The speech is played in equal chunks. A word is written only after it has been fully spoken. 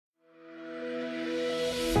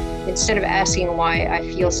Instead of asking why I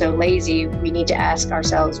feel so lazy, we need to ask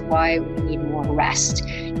ourselves why we need more rest.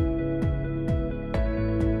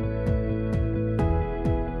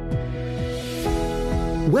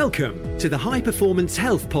 Welcome to the High Performance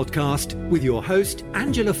Health Podcast with your host,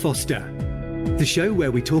 Angela Foster. The show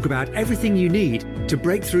where we talk about everything you need to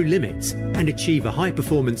break through limits and achieve a high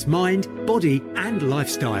performance mind, body, and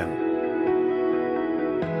lifestyle.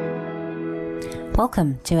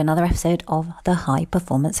 Welcome to another episode of the High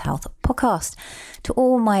Performance Health Podcast. To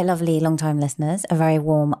all my lovely long-time listeners, a very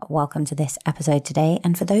warm welcome to this episode today.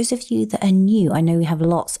 And for those of you that are new, I know we have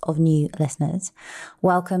lots of new listeners.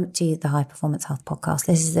 Welcome to the High Performance Health Podcast.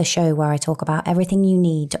 This is the show where I talk about everything you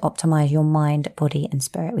need to optimize your mind, body, and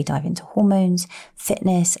spirit. We dive into hormones,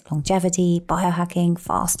 fitness, longevity, biohacking,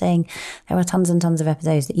 fasting. There are tons and tons of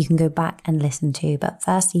episodes that you can go back and listen to. But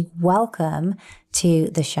firstly, welcome to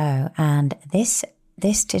the show. And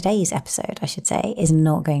today's episode, I should say, is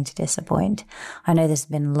not going to disappoint. I know this has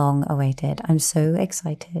been long awaited. I'm so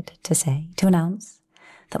excited to announce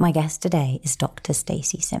that my guest today is Dr.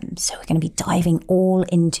 Stacy Sims. So we're going to be diving all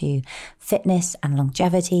into fitness and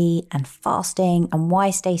longevity and fasting and why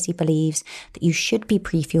Stacy believes that you should be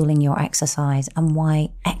pre-fueling your exercise and why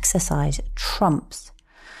exercise trumps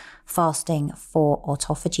fasting for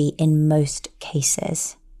autophagy in most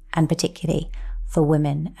cases, and particularly for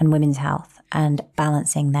women and women's health and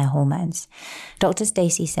balancing their hormones. Dr.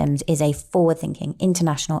 Stacy Sims is a forward-thinking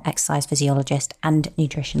international exercise physiologist and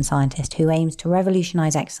nutrition scientist who aims to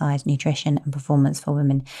revolutionize exercise, nutrition, and performance for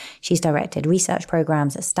women. She's directed research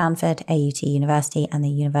programs at Stanford, AUT University, and the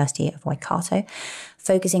University of Waikato,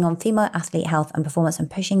 focusing on female athlete health and performance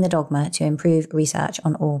and pushing the dogma to improve research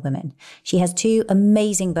on all women. She has two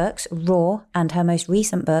amazing books, Raw and her most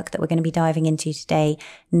recent book that we're going to be diving into today,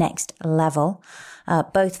 Next Level.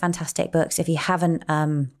 Both fantastic books. If you haven't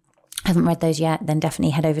read those yet, then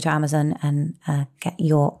definitely head over to Amazon and get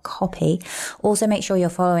your copy. Also, make sure you're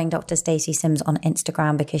following Dr. Stacy Sims on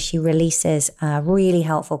Instagram because she releases really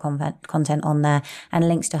helpful content on there and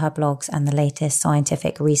links to her blogs and the latest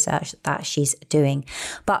scientific research that she's doing.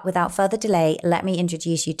 But without further delay, let me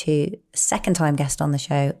introduce you to second-time guest on the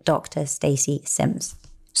show, Dr. Stacy Sims.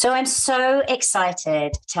 So I'm so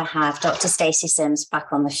excited to have Dr. Stacy Sims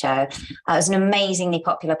back on the show. It was an amazingly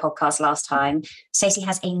popular podcast last time. Stacy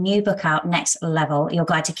has a new book out, Next Level, Your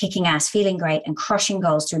Guide to Kicking Ass, Feeling Great and Crushing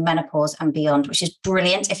Goals Through Menopause and Beyond, which is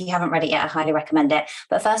brilliant. If you haven't read it yet, I highly recommend it.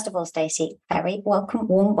 But first of all, Stacy, very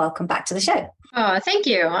warm welcome back to the show. Oh, thank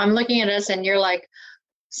you. I'm looking at us and you're like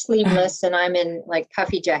sleeveless and I'm in like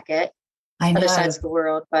puffy jacket. I know. Other sides of the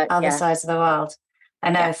world, but Other sides of the world. I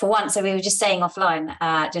know. Yeah. For once, so we were just saying offline,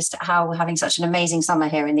 just how we're having such an amazing summer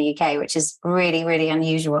here in the UK, which is really, really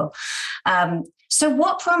unusual. So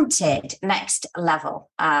what prompted Next Level?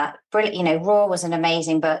 Brilliant. Raw was an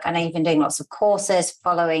amazing book. I know you've been doing lots of courses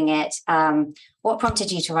following it. What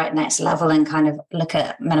prompted you to write Next Level and kind of look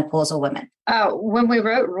at menopausal women? When we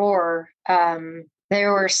wrote Raw,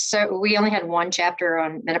 we only had one chapter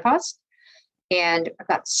on menopause, and I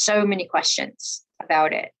got so many questions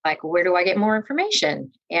about it, like where do I get more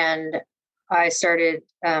information? And I started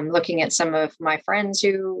looking at some of my friends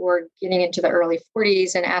who were getting into the early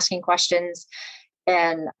 40s and asking questions.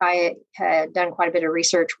 And I had done quite a bit of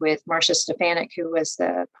research with Marcia Stefanik, who was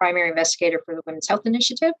the primary investigator for the Women's Health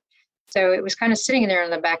Initiative. So it was kind of sitting there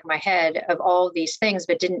in the back of my head of all of these things,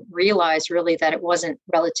 but didn't realize really that it wasn't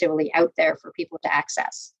relatively out there for people to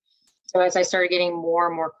access. So as I started getting more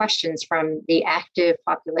and more questions from the active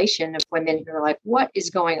population of women who are like, what is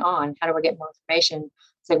going on? How do I get more information?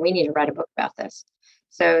 I said, we need to write a book about this.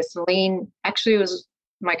 So Celine actually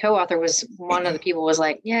my co-author was one of the people was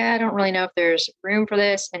like, yeah, I don't really know if there's room for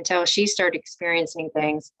this until she started experiencing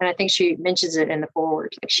things. And I think she mentions it in the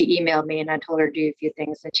foreword. Like she emailed me and I told her to do a few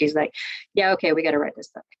things. And she's like, yeah, okay, we got to write this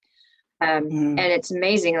book. And it's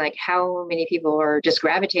amazing, like how many people are just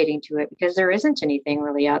gravitating to it because there isn't anything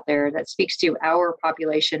really out there that speaks to our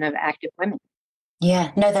population of active women.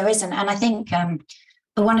 Yeah, no, there isn't. And I think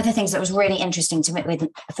one of the things that was really interesting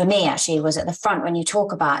for me actually was at the front when you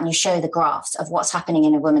talk about and you show the graphs of what's happening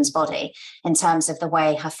in a woman's body in terms of the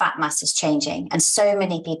way her fat mass is changing. And so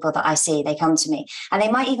many people that I see, they come to me and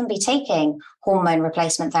they might even be taking hormone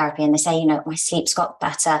replacement therapy and they say, my sleep's got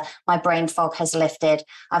better, my brain fog has lifted,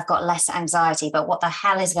 I've got less anxiety, but what the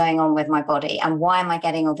hell is going on with my body and why am I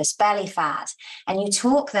getting all this belly fat? And you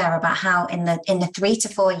talk there about how in the 3 to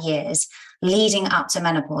 4 years leading up to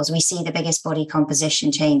menopause, we see the biggest body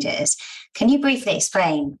composition changes. Can you briefly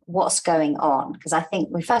explain what's going on? Because I think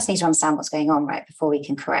we first need to understand what's going on, right, before we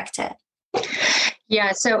can correct it.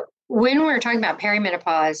 Yeah. So when we're talking about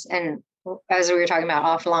perimenopause, and as we were talking about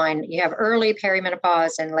offline, you have early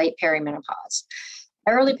perimenopause and late perimenopause.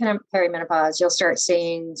 Early perimenopause, you'll start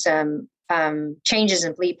seeing some changes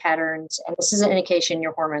in bleed patterns, and this is an indication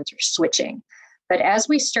your hormones are switching. But as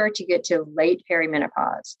we start to get to late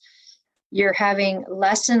perimenopause, you're having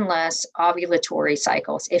less and less ovulatory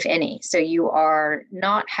cycles, if any. So you are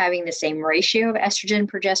not having the same ratio of estrogen,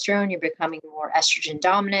 progesterone. You're becoming more estrogen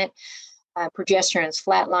dominant. Progesterone is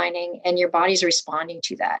flatlining, and your body's responding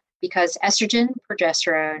to that because estrogen,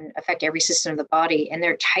 progesterone affect every system of the body, and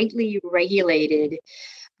they're tightly regulated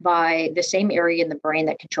by the same area in the brain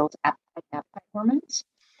that controls appetite hormones.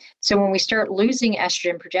 So when we start losing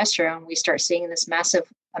estrogen, progesterone, we start seeing this massive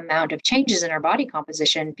amount of changes in our body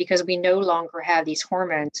composition because we no longer have these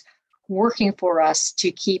hormones working for us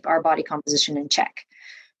to keep our body composition in check.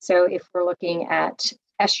 So if we're looking at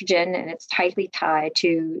estrogen, and it's tightly tied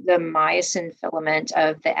to the myosin filament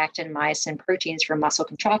of the actin myosin proteins for muscle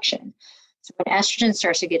contraction. So when estrogen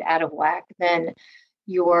starts to get out of whack, then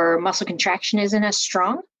your muscle contraction isn't as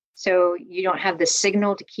strong. So you don't have the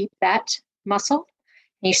signal to keep that muscle,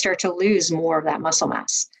 and you start to lose more of that muscle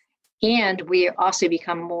mass. And we also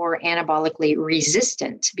become more anabolically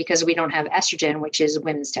resistant because we don't have estrogen, which is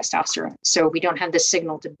women's testosterone. So we don't have the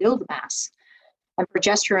signal to build mass. And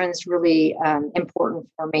progesterone is really important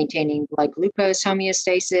for maintaining blood glucose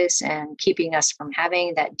homeostasis and keeping us from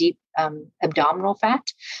having that deep abdominal fat.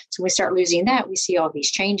 So when we start losing that, we see all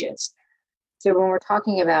these changes. So when we're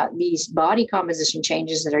talking about these body composition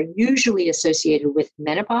changes that are usually associated with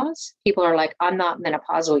menopause, people are like, I'm not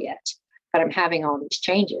menopausal yet, but I'm having all these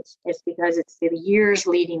changes. It's because it's the years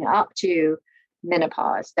leading up to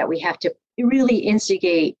menopause that we have to really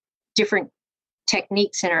instigate different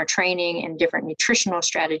techniques in our training and different nutritional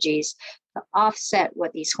strategies to offset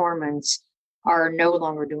what these hormones are no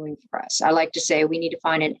longer doing for us. I like to say we need to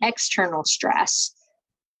find an external stress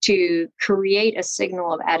to create a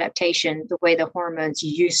signal of adaptation the way the hormones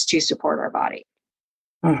used to support our body.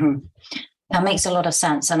 Mm-hmm. That makes a lot of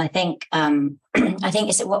sense. And I think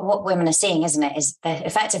it's what women are seeing, isn't it, is they're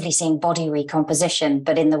effectively seeing body recomposition,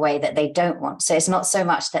 but in the way that they don't want. So it's not so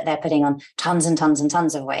much that they're putting on tons and tons and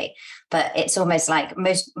tons of weight, but it's almost like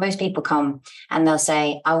most people come and they'll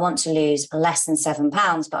say, I want to lose less than 7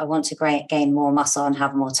 pounds, but I want to gain more muscle and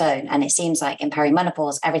have more tone. And it seems like in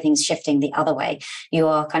perimenopause, everything's shifting the other way. You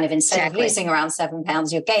are kind of, instead of losing around 7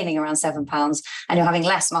 pounds, you're gaining around 7 pounds and you're having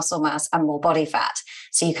less muscle mass and more body fat.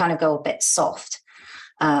 So you kind of go a bit soft.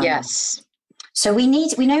 Yes. So we know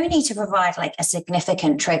we need to provide like a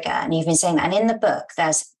significant trigger. And you've been saying that. And in the book,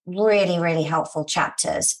 there's really, really helpful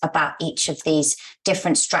chapters about each of these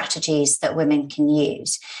different strategies that women can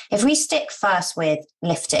use. If we stick first with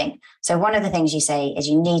lifting. So one of the things you say is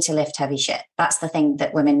you need to lift heavy shit. That's the thing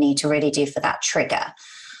that women need to really do for that trigger.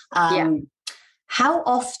 How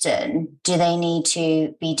often do they need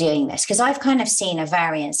to be doing this? Because I've kind of seen a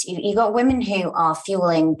variance. You've got women who are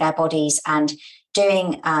fueling their bodies and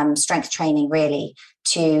doing strength training really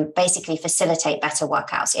to basically facilitate better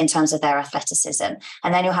workouts in terms of their athleticism.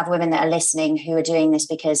 And then you'll have women that are listening who are doing this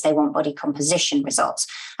because they want body composition results.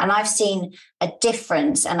 And I've seen a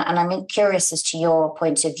difference, and I'm curious as to your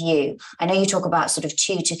point of view. I know you talk about sort of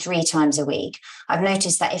 2 to 3 times a week. I've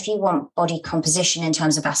noticed that if you want body composition in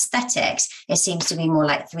terms of aesthetics, it seems to be more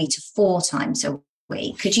like 3 to 4 times a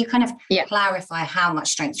week. Could you kind of clarify how much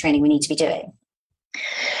strength training we need to be doing?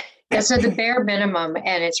 Yeah, so the bare minimum,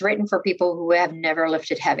 and it's written for people who have never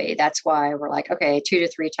lifted heavy. That's why we're like, okay, 2 to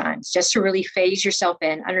 3 times, just to really phase yourself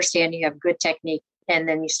in, understand you have good technique, and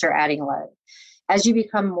then you start adding load. As you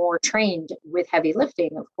become more trained with heavy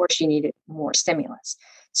lifting, of course, you need more stimulus.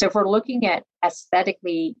 So if we're looking at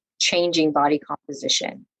aesthetically changing body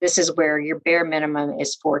composition, this is where your bare minimum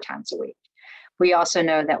is 4 times a week. We also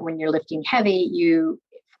know that when you're lifting heavy,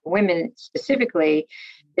 women specifically,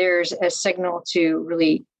 there's a signal to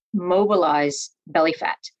really mobilize belly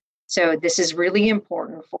fat. So this is really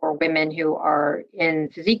important for women who are in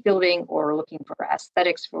physique building or looking for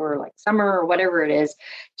aesthetics for like summer or whatever it is,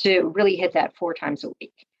 to really hit that 4 times a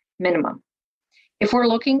week minimum. If we're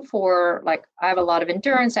looking for, like, I have a lot of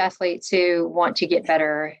endurance athletes who want to get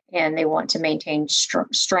better and they want to maintain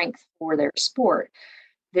strength for their sport,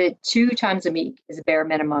 the 2 times a week is a bare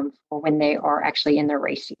minimum for when they are actually in their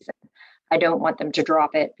race season. I don't want them to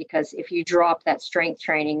drop it, because if you drop that strength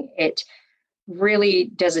training, it really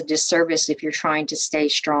does a disservice if you're trying to stay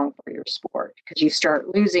strong for your sport, because you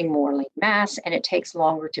start losing more lean mass and it takes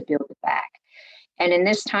longer to build it back. And in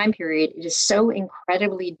this time period, it is so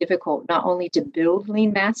incredibly difficult not only to build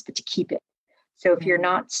lean mass, but to keep it. So if you're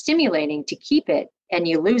not stimulating to keep it and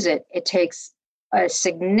you lose it, it takes a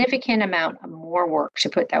significant amount of more work to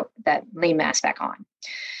put that lean mass back on.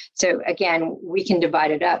 So again, we can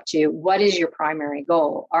divide it up to what is your primary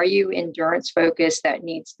goal? Are you endurance focused that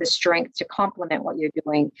needs the strength to complement what you're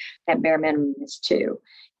doing? That bare minimum is 2.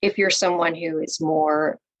 If you're someone who is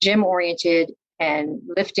more gym oriented and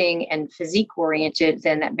lifting and physique oriented,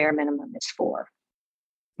 then that bare minimum is 4.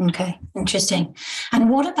 Okay, interesting. And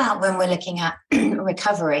what about when we're looking at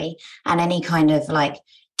recovery and any kind of like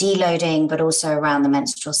deloading, but also around the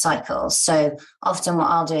menstrual cycle? So often what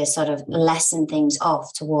I'll do is sort of lessen things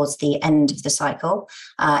off towards the end of the cycle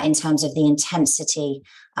in terms of the intensity.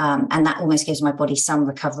 And that almost gives my body some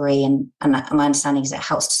recovery. And my understanding is it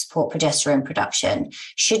helps to support progesterone production.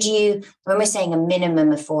 Should you, when we're saying a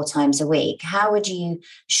minimum of 4 times a week, how would you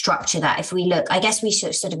structure that? If we look, I guess we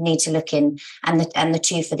should sort of need to look in, and the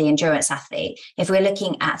 2 for the endurance athlete, if we're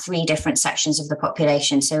looking at 3 different sections of the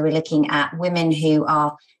population. So we're looking at women who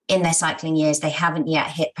are in their cycling years, they haven't yet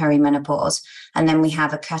hit perimenopause. And then we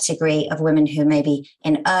have a category of women who may be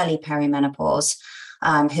in early perimenopause,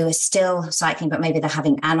 who are still cycling, but maybe they're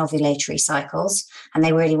having anovulatory cycles and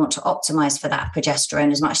they really want to optimize for that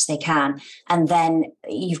progesterone as much as they can. And then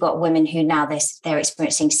you've got women who now they're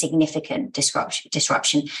experiencing significant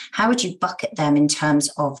disruption. How would you bucket them in terms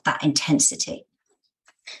of that intensity?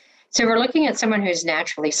 So we're looking at someone who's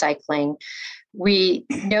naturally cycling. We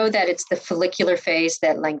know that it's the follicular phase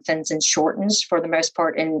that lengthens and shortens for the most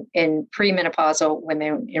part in premenopausal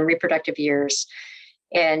women in reproductive years.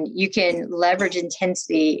 And you can leverage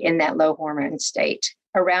intensity in that low hormone state.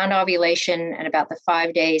 Around ovulation and about the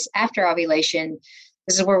 5 days after ovulation,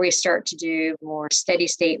 this is where we start to do more steady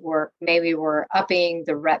state work. Maybe we're upping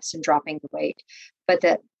the reps and dropping the weight. But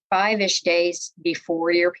the 5-ish days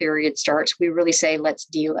before your period starts, we really say, let's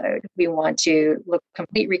deload. We want to look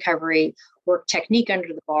complete recovery, work technique under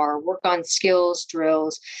the bar, work on skills,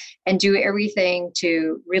 drills, and do everything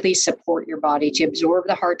to really support your body, to absorb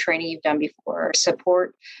the hard training you've done before,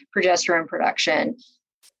 support progesterone production,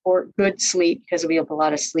 or good sleep, because we have a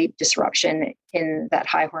lot of sleep disruption in that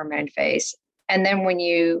high hormone phase. And then when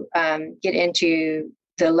you get into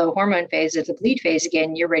the low hormone phase, of the bleed phase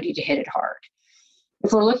again, you're ready to hit it hard.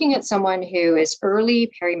 If we're looking at someone who is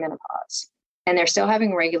early perimenopause and they're still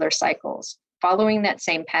having regular cycles, following that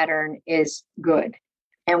same pattern is good.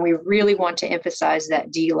 And we really want to emphasize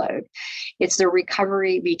that deload. It's the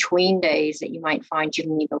recovery between days that you might find you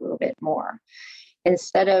need a little bit more.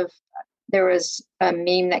 There was a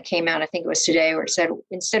meme that came out, I think it was today, where it said,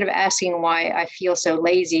 instead of asking why I feel so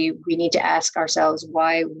lazy, we need to ask ourselves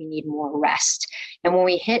why we need more rest. And when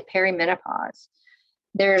we hit perimenopause,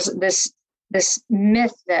 there's this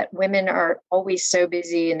myth that women are always so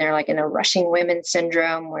busy and they're like in a rushing women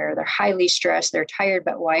syndrome where they're highly stressed, they're tired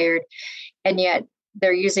but wired, and yet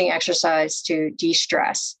they're using exercise to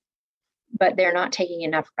de-stress, but they're not taking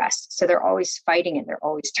enough rest. So they're always fighting it. They're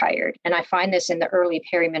always tired. And I find this in the early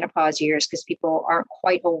perimenopause years because people aren't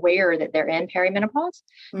quite aware that they're in perimenopause.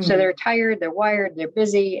 Mm-hmm. So they're tired, they're wired, they're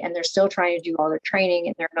busy, and they're still trying to do all their training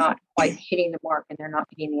and they're not quite hitting the mark and they're not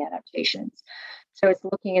getting the adaptations. So it's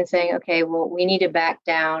looking and saying, okay, well, we need to back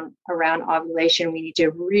down around ovulation. We need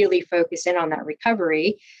to really focus in on that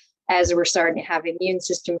recovery as we're starting to have immune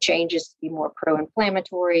system changes to be more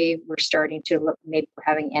pro-inflammatory. We're starting to look, maybe we're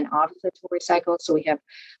having an ovulatory cycle, so we have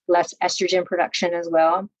less estrogen production as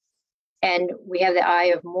well. And we have the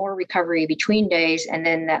eye of more recovery between days. And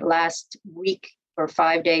then that last week or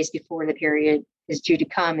 5 days before the period is due to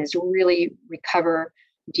come is really recover,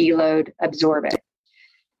 deload, absorb it.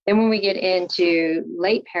 Then when we get into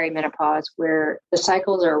late perimenopause, where the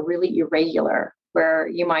cycles are really irregular, where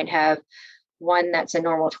you might have one that's a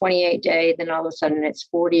normal 28-day, then all of a sudden it's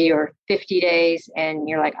 40 or 50 days, and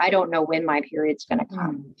you're like, I don't know when my period's going to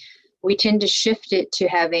come. We tend to shift it to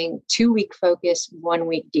having 2-week focus,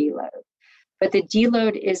 1-week deload. But the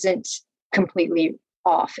deload isn't completely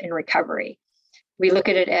off in recovery. We look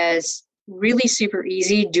at it as really super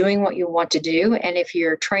easy, doing what you want to do. And if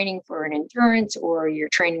you're training for an endurance or you're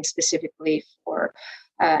training specifically for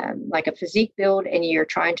like a physique build and you're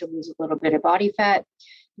trying to lose a little bit of body fat,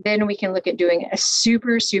 then we can look at doing a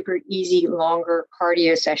super, super easy, longer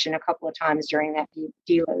cardio session a couple of times during that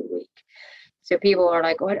deload week. So people are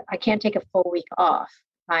like, "What? I can't take a full week off.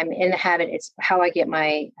 I'm in the habit. It's how I get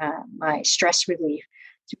my stress relief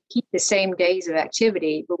to keep the same days of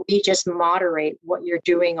activity, but we just moderate what you're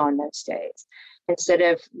doing on those days. Instead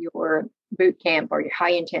of your boot camp or your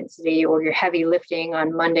high intensity or your heavy lifting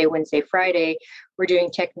on Monday, Wednesday, Friday, we're doing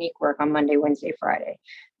technique work on Monday, Wednesday, Friday.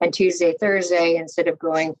 And Tuesday, Thursday, instead of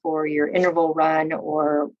going for your interval run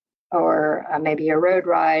or maybe a road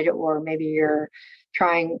ride, or maybe you're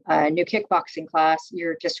trying a new kickboxing class,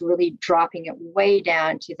 you're just really dropping it way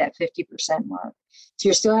down to that 50% mark. So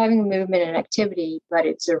you're still having movement and activity, but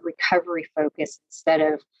it's a recovery focus instead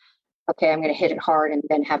of, okay, I'm going to hit it hard and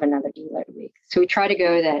then have another deload week. So we try to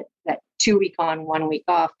go that 2 week on, 1 week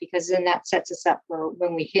off, because then that sets us up for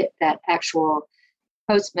when we hit that actual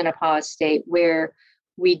post-menopause state where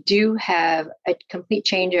we do have a complete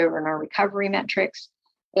changeover in our recovery metrics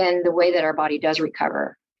and the way that our body does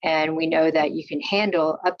recover. And we know that you can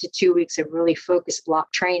handle up to 2 weeks of really focused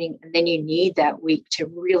block training, and then you need that week to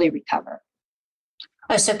really recover.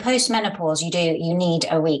 Oh, so post-menopause, you need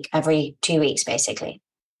a week every 2 weeks, basically.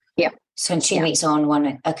 Yeah. So 2 weeks on, 1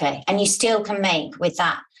 week. Okay. And you still can make, with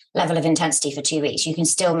that level of intensity for 2 weeks, you can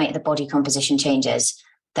still make the body composition changes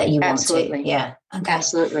that you want to. Yeah. Okay.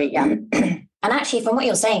 Absolutely. Yeah. And actually, from what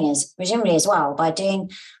you're saying is, presumably as well, by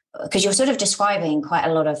doing, because you're sort of describing quite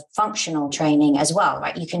a lot of functional training as well,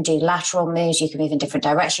 right? You can do lateral moves, you can move in different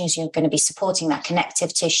directions, you're going to be supporting that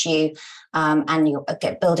connective tissue, and you're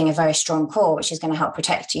building a very strong core, which is going to help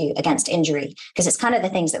protect you against injury, because it's kind of the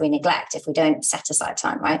things that we neglect if we don't set aside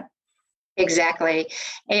time, right? Exactly.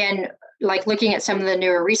 And like looking at some of the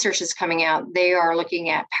newer research that's coming out, they are looking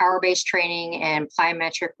at power-based training and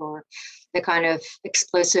plyometric, or the kind of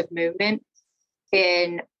explosive movement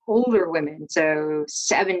in older women, so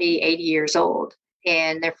 70, 80 years old.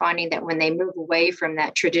 And they're finding that when they move away from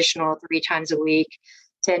that traditional 3 times a week,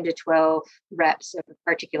 10 to 12 reps of a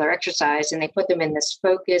particular exercise, and they put them in this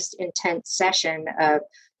focused, intense session of,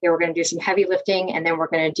 we're going to do some heavy lifting, and then we're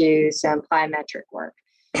going to do some plyometric work.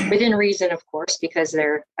 Within reason, of course, because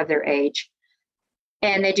they're of their age.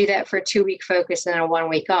 And they do that for a 2 week focus and a 1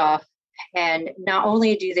 week off. And not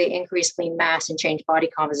only do they increase lean mass and change body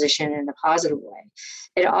composition in a positive way,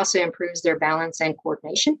 it also improves their balance and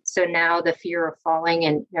coordination. So now the fear of falling,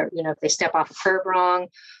 and if they step off a curb wrong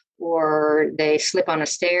or they slip on a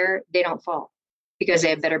stair, they don't fall because they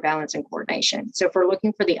have better balance and coordination. So if we're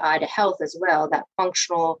looking for the eye to health as well, that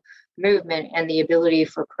functional movement and the ability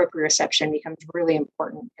for proprioception becomes really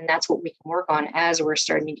important. And that's what we can work on as we're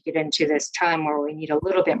starting to get into this time where we need a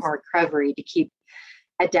little bit more recovery to keep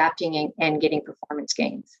adapting and getting performance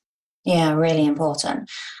gains. Yeah, really important.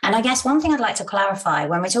 And I guess one thing I'd like to clarify,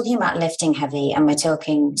 when we're talking about lifting heavy and we're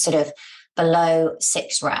talking sort of below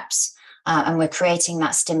 6 reps, and we're creating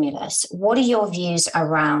that stimulus, what are your views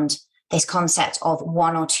around this concept of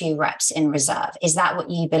 1 or 2 reps in reserve? Is that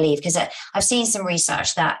what you believe? Because I've seen some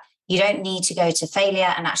research that you don't need to go to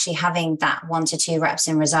failure, and actually having that 1 to 2 reps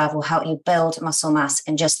in reserve will help you build muscle mass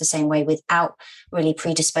in just the same way without really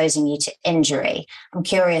predisposing you to injury. I'm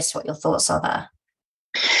curious what your thoughts are there.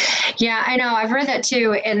 Yeah, I know. I've read that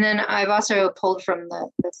too. And then I've also pulled from the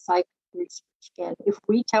psych research. And if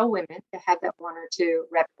we tell women to have that 1 or 2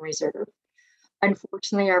 rep in reserve,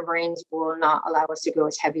 unfortunately, our brains will not allow us to go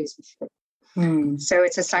as heavy as we should. So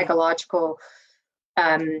it's a psychological,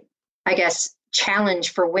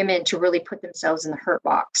 challenge for women to really put themselves in the hurt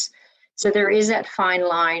box. So there is that fine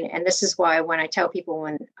line. And this is why when I tell people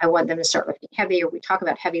when I want them to start lifting heavy, or we talk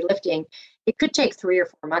about heavy lifting, it could take 3 or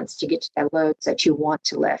 4 months to get to the loads that you want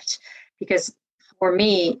to lift. Because for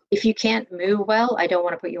me, if you can't move well, I don't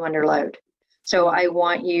want to put you under load. So I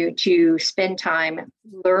want you to spend time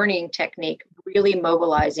learning technique, really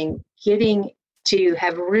mobilizing, getting to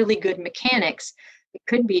have really good mechanics. It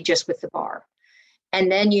could be just with the bar. And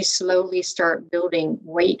then you slowly start building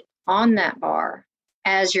weight on that bar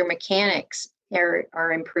as your mechanics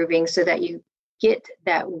are improving, so that you get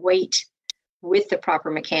that weight with the proper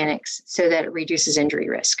mechanics so that it reduces injury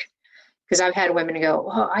risk. Because I've had women go,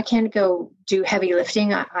 oh, I can't go do heavy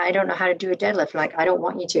lifting. I don't know how to do a deadlift. Like, I don't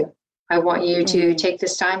want you to. I want you to take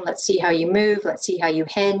this time. Let's see how you move. Let's see how you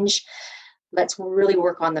hinge. Let's really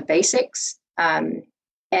work on the basics.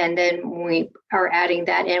 And then when we are adding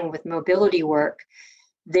that in with mobility work,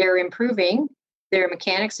 they're improving their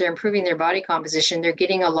mechanics, they're improving their body composition, they're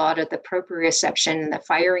getting a lot of the proprioception and the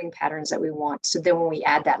firing patterns that we want. So then when we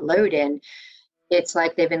add that load in, it's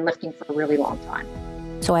like they've been lifting for a really long time.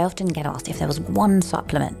 So I often get asked if there was one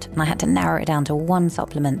supplement and I had to narrow it down to one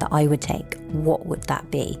supplement that I would take, what would that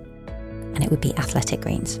be? And it would be athletic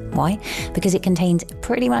greens. Why? Because it contains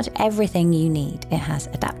pretty much everything you need. It has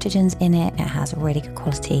adaptogens in it. It has really good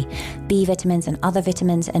quality B vitamins and other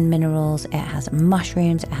vitamins and minerals. It has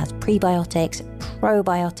mushrooms. It has prebiotics,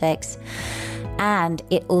 probiotics. And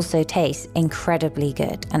it also tastes incredibly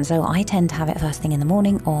good. And so I tend to have it first thing in the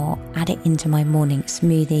morning or add it into my morning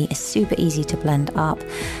smoothie. It's super easy to blend up.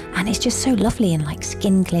 And it's just so lovely and like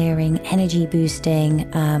skin clearing, energy boosting,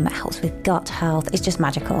 it helps with gut health. It's just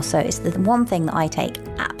magical. So it's the one thing that I take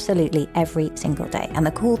absolutely every single day. And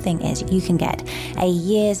the cool thing is you can get a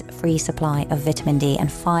year's free supply of vitamin D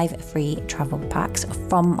and 5 free travel packs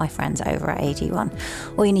from my friends over at AG1.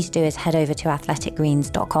 All you need to do is head over to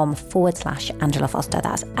athleticgreens.com/Angela Foster.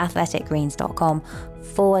 That's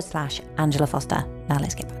athleticgreens.com/Angela Foster. Now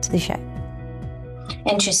let's get back to the show.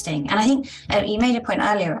 Interesting. And I think you made a point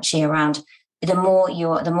earlier actually around the more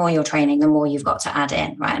you're training, the more you've got to add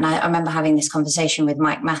in, right? And I remember having this conversation with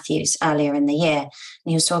Mike Matthews earlier in the year, and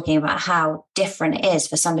he was talking about how different it is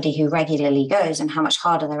for somebody who regularly goes and how much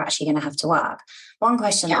harder they're actually going to have to work. One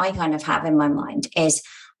question I kind of have in my mind is,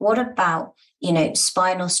 what about,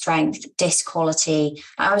 spinal strength, disc quality?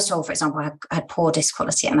 I was told, for example, I had poor disc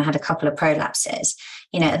quality and I had a couple of prolapses.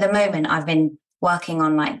 At the moment I've been working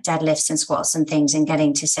on like deadlifts and squats and things and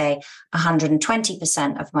getting to say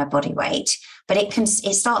 120% of my body weight. But it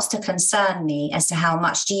starts to concern me as to how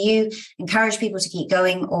much. Do you encourage people to keep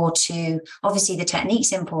going, or to, obviously the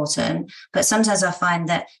technique's important, but sometimes I find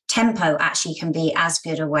that tempo actually can be as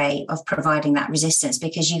good a way of providing that resistance,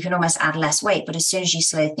 because you can almost add less weight, but as soon as you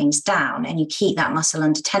slow things down and you keep that muscle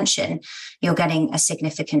under tension, you're getting a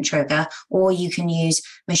significant trigger. Or you can use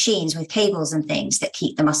machines with cables and things that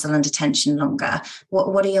keep the muscle under tension longer.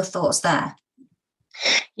 What are your thoughts there?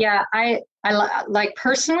 Yeah, I like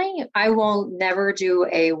personally, I will never do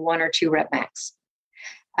a 1 or 2 rep max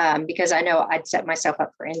because I know I'd set myself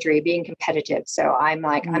up for injury being competitive. So I'm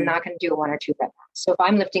like, I'm not going to do a 1 or 2 rep max. So if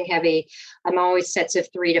I'm lifting heavy, I'm always sets of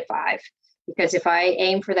 3 to 5, because if I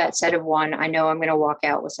aim for that set of 1, I know I'm going to walk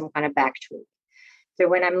out with some kind of back tweak. So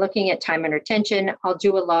when I'm looking at time under tension, I'll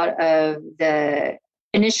do a lot of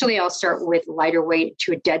initially I'll start with lighter weight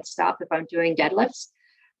to a dead stop if I'm doing deadlifts.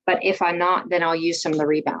 But if I'm not, then I'll use some of the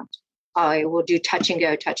rebound. I will do touch and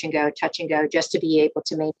go, touch and go, touch and go, just to be able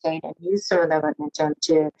to maintain and use some of the momentum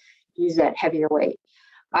to use that heavier weight.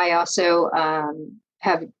 I also am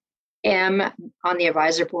on the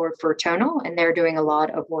advisor board for Tonal, and they're doing a lot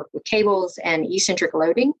of work with cables and eccentric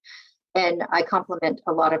loading. And I complement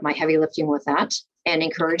a lot of my heavy lifting with that and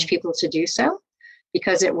encourage people to do so,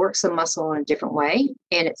 because it works the muscle in a different way,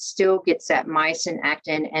 and it still gets that myosin,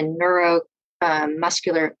 actin, and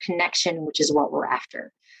neuromuscular connection, which is what we're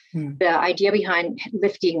after. The idea behind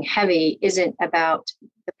lifting heavy isn't about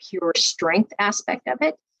the pure strength aspect of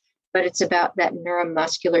it, but it's about that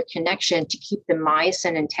neuromuscular connection to keep the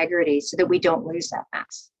myosin integrity so that we don't lose that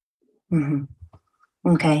mass. Mm-hmm.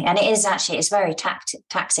 Okay. And it's very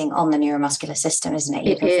taxing on the neuromuscular system, isn't it?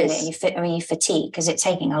 You can feel it, and you fatigue because it's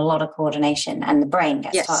taking a lot of coordination and the brain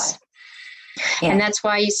gets tired. Yeah. And that's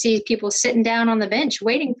why you see people sitting down on the bench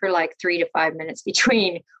waiting for like 3 to 5 minutes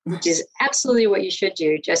between, which is absolutely what you should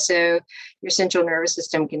do, just so your central nervous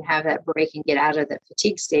system can have that break and get out of that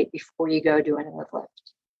fatigue state before you go do another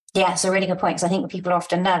lift. Yeah, it's a really good point, because I think people are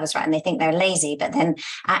often nervous, right? And they think they're lazy, but then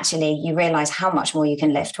actually you realize how much more you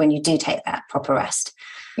can lift when you do take that proper rest.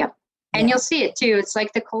 Yep. And you'll see it too. It's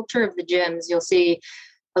like the culture of the gyms. You'll see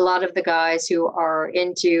a lot of the guys who are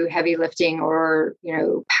into heavy lifting or,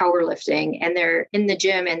 powerlifting, and they're in the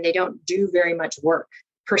gym and they don't do very much work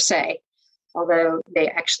per se, although they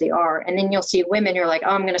actually are. And then you'll see women who are like,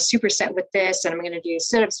 oh, I'm going to superset with this, and I'm going to do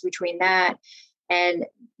sit-ups between that. And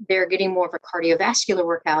they're getting more of a cardiovascular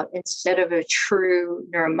workout instead of a true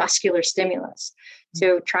neuromuscular stimulus.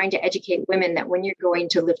 So trying to educate women that when you're going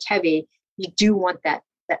to lift heavy, you do want that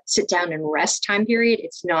sit down and rest time period.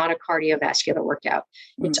 It's not a cardiovascular workout.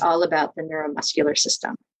 It's all about the neuromuscular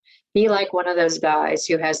system. Be like one of those guys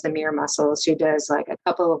who has the mirror muscles, who does like a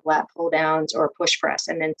couple of lat pull downs or push press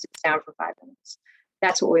and then sits down for 5 minutes.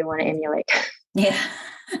 That's what we want to emulate. Yeah.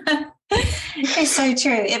 It's so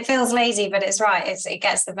true. It feels lazy, but it's right. It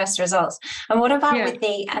gets the best results. And what about with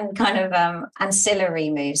the ancillary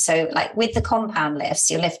moves? So like with the compound lifts,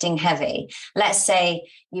 you're lifting heavy. Let's say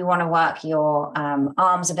you want to work your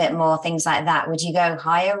arms a bit more, things like that. Would you go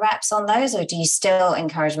higher reps on those, or do you still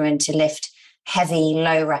encourage women to lift heavy,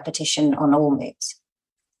 low repetition on all moves?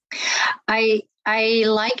 I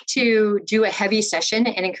like to do a heavy session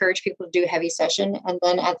and encourage people to do a heavy session. And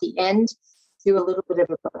then at the end, do a little bit of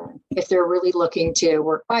a burn if they're really looking to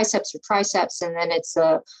work biceps or triceps. And then it's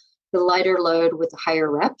the lighter load with the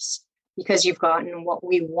higher reps, because you've gotten what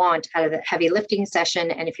we want out of the heavy lifting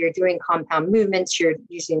session. And if you're doing compound movements, you're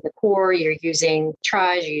using the core, you're using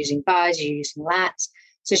tris, you're using bis, you're using lats.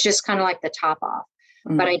 So it's just kind of like the top off.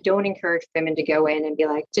 But I don't encourage women to go in and be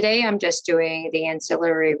like, today I'm just doing the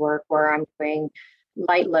ancillary work where I'm doing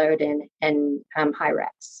light load and high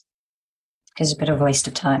reps. It's a bit of a waste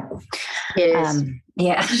of time. It is.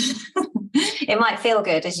 Yeah. It might feel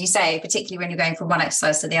good, as you say, particularly when you're going from one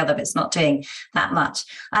exercise to the other, but it's not doing that much.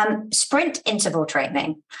 Sprint interval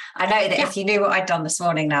training. I know that if you knew what I'd done this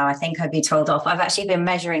morning now, I think I'd be told off. I've actually been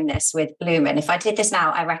measuring this with Lumen. If I did this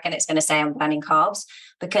now, I reckon it's going to say I'm burning carbs,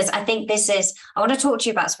 because I think I want to talk to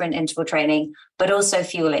you about sprint interval training, but also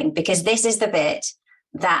fueling, because this is the bit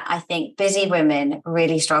that I think busy women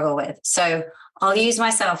really struggle with. So I'll use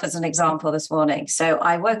myself as an example this morning. So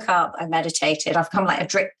I woke up, I meditated. I've come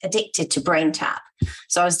like addicted to brain tap.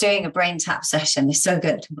 So I was doing a brain tap session. It's so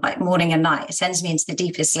good, like morning and night. It sends me into the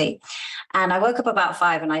deepest sleep. And I woke up about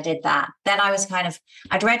 5 and I did that. Then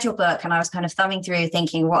I'd read your book and I was kind of thumbing through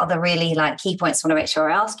thinking, what are the really like key points I want to make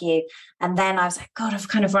sure I ask you? And then I was like, God, I've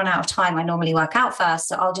kind of run out of time. I normally work out first,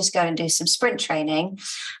 so I'll just go and do some sprint training.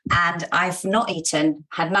 And I've not eaten,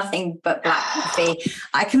 had nothing but black coffee.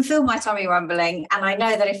 I can feel my tummy rumbling. And I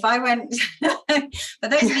know that if I went, for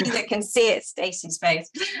those of you that can see it, Stacy's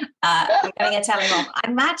face, I'm going to tell him off. I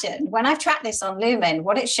imagine when I've tracked this on Lumen,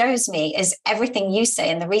 what it shows me is everything you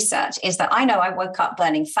say in the research is that I know I woke up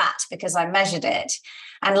burning fat because I measured it.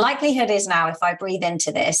 And likelihood is now, if I breathe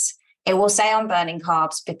into this, it will say I'm burning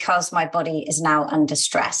carbs because my body is now under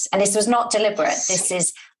stress. And this was not deliberate. This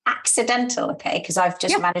is accidental, okay? Because I've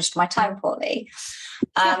just managed my time poorly.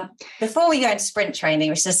 Before we go into sprint training,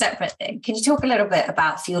 which is a separate thing, can you talk a little bit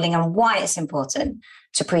about fueling and why it's important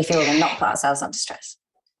to pre-fuel and not put ourselves under stress?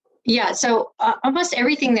 Yeah. So almost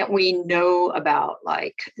everything that we know about,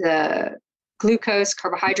 like the glucose,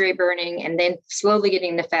 carbohydrate burning, and then slowly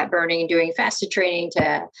getting the fat burning, doing fasted training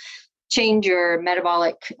to change your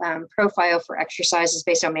metabolic profile for exercises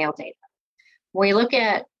based on male data. When we look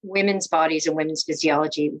at women's bodies and women's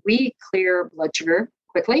physiology, we clear blood sugar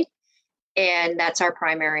quickly. And that's our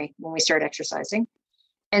primary when we start exercising.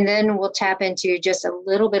 And then we'll tap into just a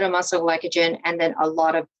little bit of muscle glycogen and then a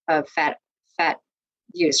lot of fat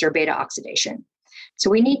use or beta oxidation. So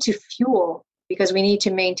we need to fuel because we need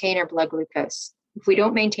to maintain our blood glucose. If we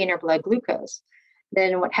don't maintain our blood glucose,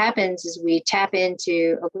 then what happens is we tap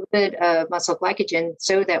into a little bit of muscle glycogen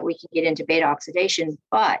so that we can get into beta oxidation.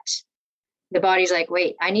 But the body's like,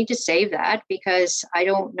 wait, I need to save that because I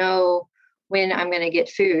don't know when I'm going to get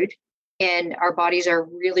food. And our bodies are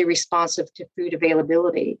really responsive to food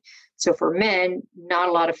availability. So for men, not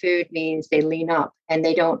a lot of food means they lean up and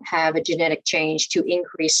they don't have a genetic change to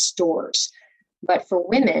increase stores. But for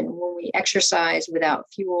women, when we exercise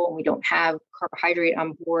without fuel and we don't have carbohydrate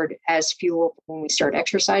on board as fuel when we start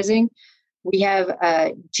exercising, we have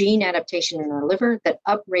a gene adaptation in our liver that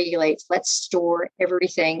upregulates, let's store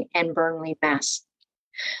everything and burn lean mass.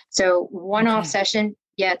 So one-off session,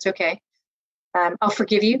 it's okay. I'll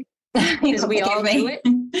forgive you because we all do it.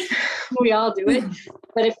 We all do it.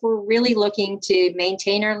 But if we're really looking to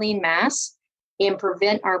maintain our lean mass and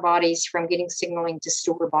prevent our bodies from getting signaling to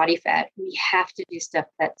store body fat, we have to do stuff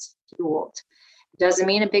that's fueled. It doesn't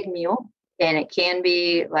mean a big meal. And it can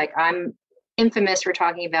be like, I'm infamous for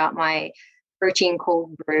talking about my protein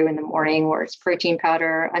cold brew in the morning, where it's protein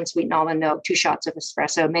powder, unsweetened almond milk, 2 shots of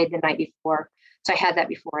espresso made the night before. So I had that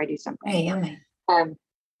before I do something. Hey, yummy.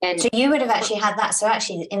 And so you would have actually had that. So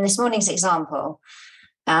actually in this morning's example,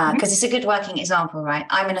 because it's a good working example, right?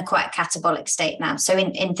 I'm in a quite catabolic state now. So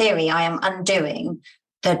in theory, I am undoing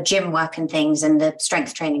the gym work and things and the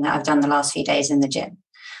strength training that I've done the last few days in the gym.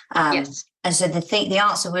 Yes. And so the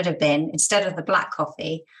answer would have been, instead of the black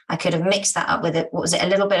coffee, I could have mixed that up with a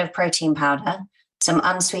little bit of protein powder, some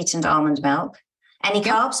unsweetened almond milk, any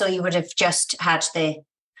carbs, or you would have just had so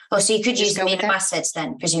you could use amino acids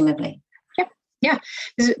then, presumably. Yeah.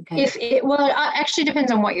 It actually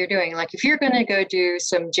depends on what you're doing. Like if you're going to go do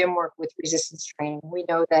some gym work with resistance training, we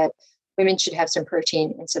know that women should have some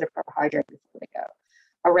protein instead of carbohydrate before they go.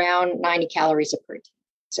 Around 90 calories of protein.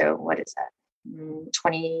 So what is that?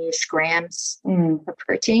 20 grams of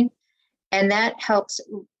protein. And that helps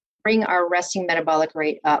bring our resting metabolic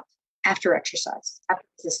rate up after exercise, after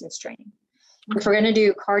resistance training. If we're going to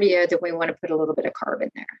do cardio, then we want to put a little bit of carb in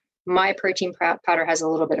there. My protein powder has a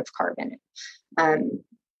little bit of carb in it,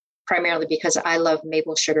 primarily because I love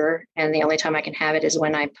maple sugar, and the only time I can have it is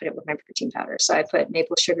when I put it with my protein powder. So I put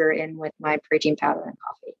maple sugar in with my protein powder and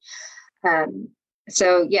coffee.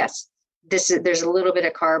 So yes, there's a little bit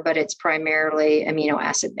of carb, but it's primarily amino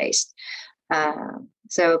acid based.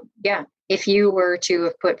 So yeah, if you were to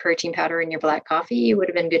have put protein powder in your black coffee, you would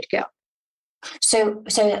have been good to go. So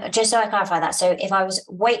just so I clarify that, so if I was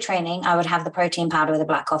weight training, I would have the protein powder with a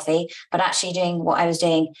black coffee, but actually doing what I was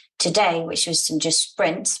doing today, which was some just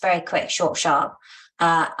sprints, very quick, short, sharp,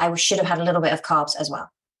 I should have had a little bit of carbs as well.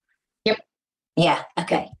 Yep. Yeah.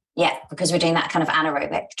 Okay. Yeah. Because we're doing that kind of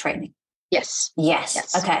anaerobic training. Yes.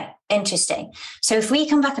 Okay. Interesting. So if we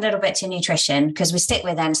come back a little bit to nutrition, because we stick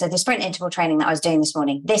with them. So the sprint interval training that I was doing this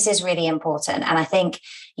morning, this is really important. And I think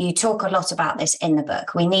you talk a lot about this in the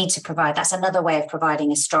book. We need to provide, that's another way of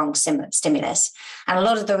providing a strong stimulus. And a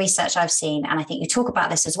lot of the research I've seen, and I think you talk about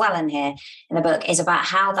this as well in here in the book, is about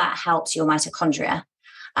how that helps your mitochondria.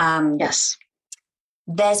 Yes.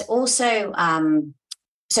 There's also,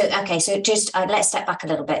 so just let's step back a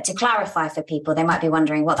little bit to clarify for people. They might be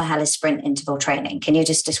wondering, what the hell is sprint interval training? Can you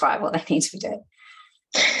just describe what they need to be doing?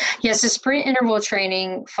 Yes, the sprint interval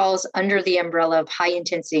training falls under the umbrella of high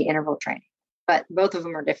intensity interval training, but both of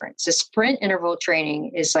them are different. So sprint interval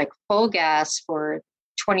training is like full gas for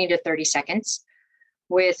 20 to 30 seconds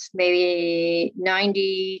with maybe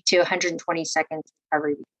 90 to 120 seconds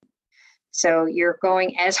recovery. So you're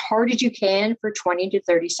going as hard as you can for 20 to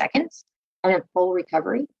 30 seconds. And a full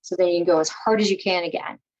recovery. So then you can go as hard as you can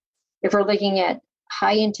again. If we're looking at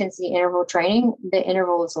high intensity interval training, the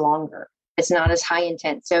interval is longer. It's not as high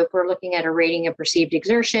intense. So if we're looking at a rating of perceived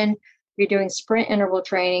exertion, you're doing sprint interval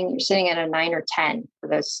training, you're sitting at a 9 or 10 for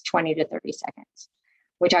those 20 to 30 seconds.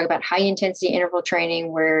 We talk about high intensity interval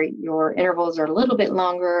training where your intervals are a little bit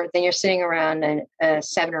longer, then you're sitting around a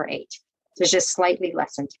 7 or 8. So it's just slightly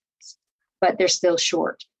less intense, but they're still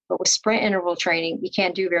short. But with sprint interval training, you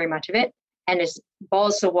can't do very much of it. And as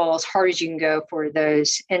balls to wall, as hard as you can go for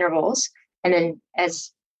those intervals, and then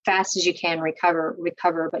as fast as you can recover,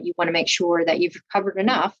 but you want to make sure that you've recovered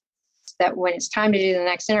enough so that when it's time to do the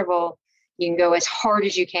next interval, you can go as hard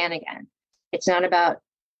as you can again. It's not about,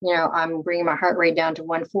 I'm bringing my heart rate down to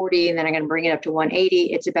 140 and then I'm going to bring it up to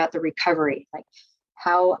 180. It's about the recovery. Like,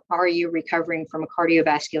 how are you recovering from a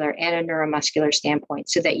cardiovascular and a neuromuscular standpoint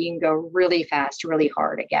so that you can go really fast, really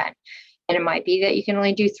hard again? And it might be that you can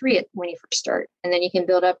only do 3 when you first start, and then you can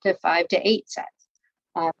build up to 5 to 8 sets.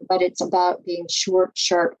 But it's about being short,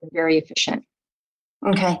 sharp, and very efficient.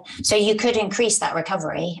 Okay. So you could increase that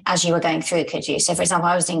recovery as you were going through, could you? So for example,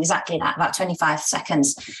 I was doing exactly that, about 25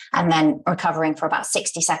 seconds, and then recovering for about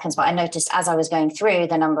 60 seconds. But I noticed as I was going through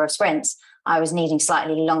the number of sprints, I was needing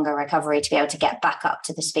slightly longer recovery to be able to get back up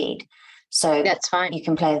to the speed. So that's fine. You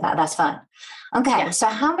can play with that. That's fine. Okay. Yeah. So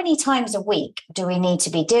how many times a week do we need to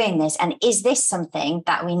be doing this? And is this something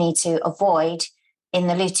that we need to avoid in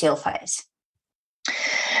the luteal phase?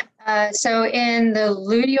 So in the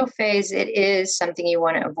luteal phase, it is something you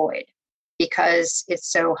want to avoid because it's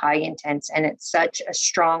so high intense and it's such a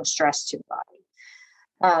strong stress to the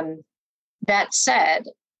body. That said,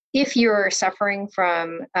 if you're suffering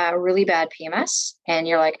from really bad PMS and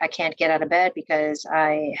you're like, I can't get out of bed because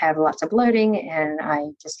I have lots of bloating and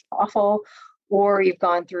I just awful, or you've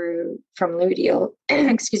gone through from luteal,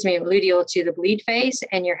 luteal to the bleed phase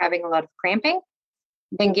and you're having a lot of cramping,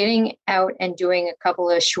 then getting out and doing a couple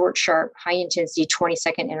of short, sharp, high intensity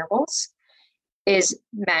 20-second intervals is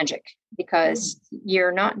magic because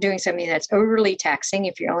you're not doing something that's overly taxing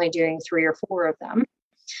if you're only doing 3 or 4 of them.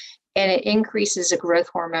 And it increases a growth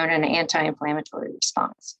hormone and an anti-inflammatory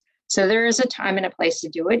response. So there is a time and a place to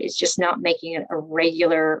do it. It's just not making it a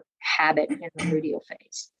regular habit in the luteal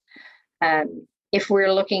phase. If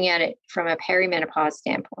we're looking at it from a perimenopause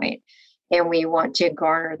standpoint, and we want to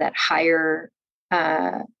garner that higher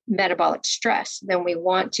metabolic stress, then we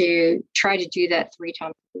want to try to do that 3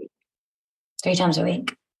 times a week. 3 times a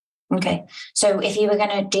week. Okay. So if you were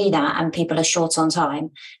going to do that and people are short on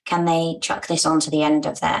time, can they chuck this on to the end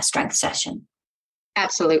of their strength session?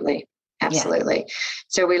 Absolutely. Yeah.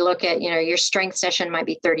 So we look at, your strength session might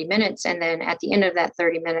be 30 minutes. And then at the end of that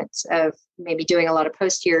 30 minutes of maybe doing a lot of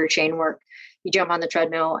posterior chain work, you jump on the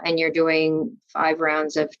treadmill and you're doing 5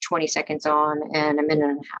 rounds of 20 seconds on and a minute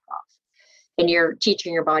and a half off. And you're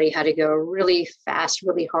teaching your body how to go really fast,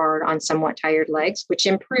 really hard on somewhat tired legs, which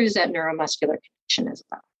improves that neuromuscular connection as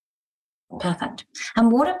well. Perfect. And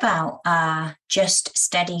what about just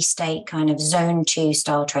steady state kind of zone 2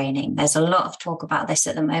 style training? There's a lot of talk about this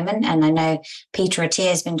at the moment. And I know Peter Attia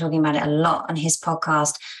has been talking about it a lot on his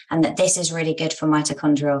podcast, and that this is really good for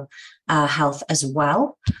mitochondrial health as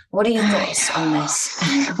well. What are your thoughts on this?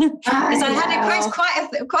 Because I've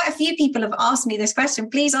had it quite a few people have asked me this question.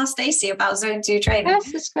 Please ask Stacy about zone 2 training.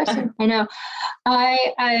 Ask this question. I know.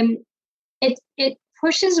 It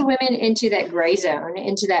pushes women into that gray zone,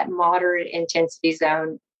 into that moderate intensity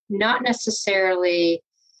zone, not necessarily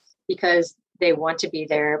because they want to be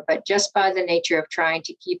there, but just by the nature of trying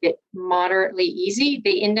to keep it moderately easy,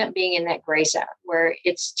 they end up being in that gray zone where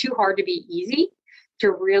it's too hard to be easy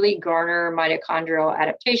to really garner mitochondrial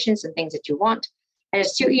adaptations and things that you want. And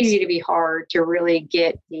it's too easy to be hard to really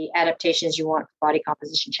get the adaptations you want for body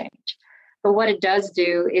composition change. But what it does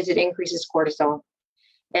do is it increases cortisol.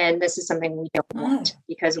 And this is something we don't want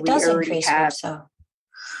because we already have. Cortisol.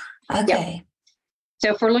 Okay. Yep.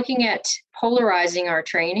 So if we're looking at polarizing our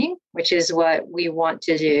training, which is what we want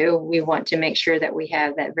to do, we want to make sure that we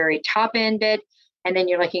have that very top end bid. And then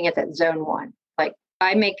you're looking at that zone 1. Like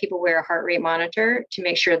I make people wear a heart rate monitor to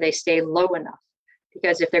make sure they stay low enough.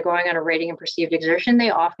 Because if they're going on a rating and perceived exertion, they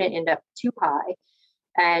often end up too high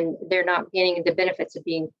and they're not getting the benefits of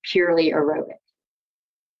being purely aerobic.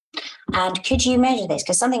 And could you measure this?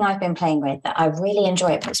 Because something I've been playing with that I really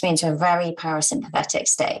enjoy, it puts me into a very parasympathetic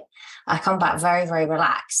state. I come back very, very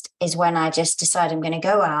relaxed, is when I just decide I'm going to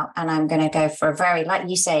go out and I'm going to go for a very, like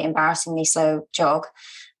you say, embarrassingly slow jog.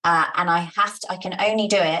 And I can only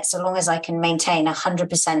do it so long as I can maintain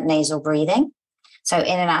 100% nasal breathing. So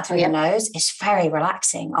in and out through the nose, it's very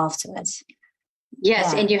relaxing afterwards.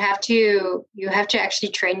 Yes, and you have to actually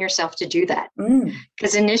train yourself to do that.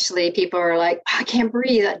 Because initially people are like, I can't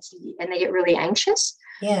breathe, and they get really anxious.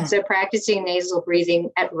 Yeah. So practicing nasal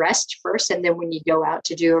breathing at rest first, and then when you go out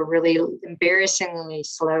to do a really embarrassingly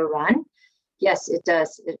slow run, yes, it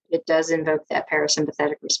does. It does invoke that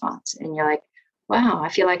parasympathetic response, and you're like, wow, I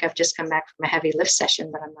feel like I've just come back from a heavy lift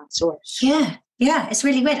session, but I'm not sore. Yeah, it's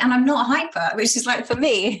really weird. And I'm not hyper, which is like for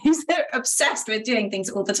me, who's obsessed with doing things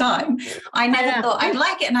all the time. I never thought I'd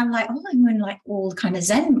like it. And I'm like, oh, I'm in like all kind of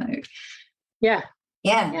Zen mode. Yeah.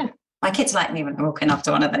 My kids like me when I'm walking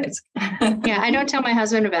after one of those. Yeah, I don't tell my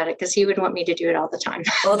husband about it because he would want me to do it all the time.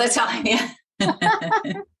 All the time, yeah.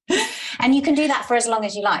 And you can do that for as long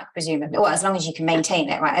as you like, presumably. Well, as long as you can maintain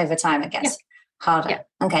it, right? Over time, it gets harder. Yeah.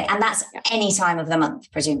 Okay. And that's any time of the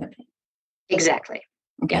month, presumably. Exactly.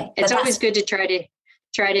 Okay. Yeah. It's always good to try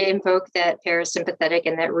to invoke that parasympathetic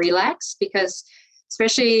and that relax, because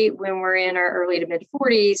especially when we're in our early to mid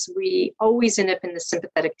 40s, we always end up in the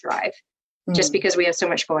sympathetic drive just because we have so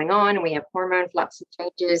much going on and we have hormone flux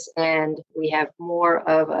and changes, and we have more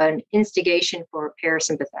of an instigation for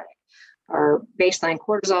parasympathetic. Our baseline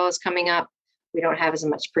cortisol is coming up. We don't have as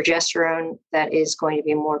much progesterone. That is going to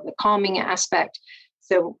be more of the calming aspect.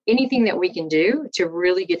 So anything that we can do to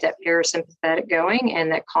really get that parasympathetic going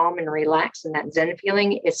and that calm and relax and that Zen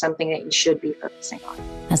feeling is something that you should be focusing on.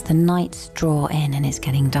 As the nights draw in and it's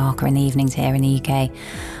getting darker in the evenings here in the UK,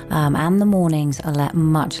 and the mornings are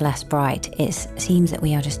much less bright, it seems that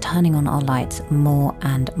we are just turning on our lights more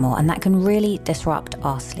and more, and that can really disrupt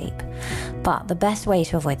our sleep. But the best way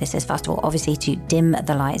to avoid this is, first of all, obviously to dim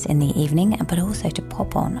the lights in the evening, but also to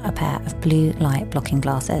pop on a pair of blue light blocking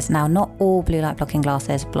glasses. Now, not all blue light blocking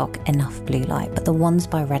glasses block enough blue light, but the ones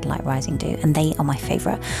by Red Light Rising do, and they are my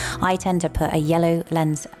favourite. I tend to put a yellow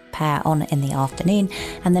lens pair on in the afternoon,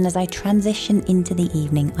 and then as I transition into the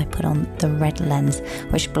evening, I put on the red lens,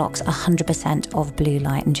 which blocks 100% of blue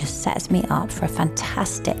light and just sets me up for a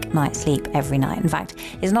fantastic night's sleep every night. In fact,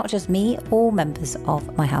 it's not just me, all members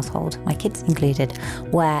of my household, my kids included,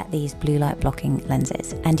 wear these blue light blocking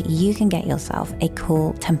lenses, and you can get yourself a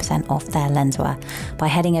cool 10% off their lens wear by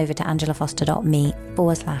heading over to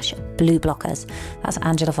angelafoster.me/blue blockers. That's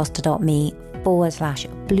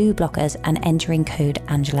angelafoster.me/blue blockers and entering code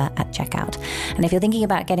Angela at checkout. And if you're thinking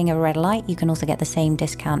about getting a red light, you can also get the same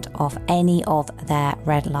discount off any of their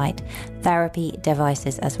red light therapy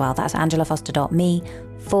devices as well. That's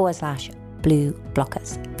angelafoster.me/blue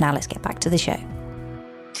blockers. Now let's get back to the show.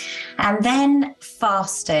 And then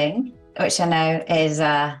fasting, which I know is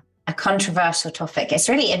a controversial topic. It's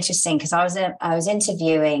really interesting because I was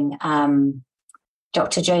interviewing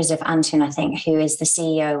Dr. Joseph Anton, I think, who is the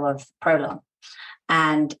CEO of Prolong.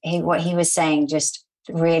 And what he was saying just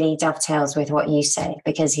really dovetails with what you say,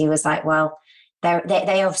 because he was like, well,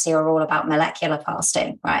 they obviously are all about molecular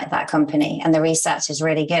fasting, right? That company. And the research is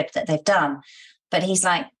really good that they've done. But he's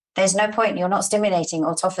like, there's no point. You're not stimulating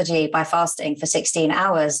autophagy by fasting for 16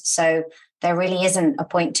 hours. So there really isn't a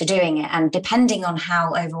point to doing it. And depending on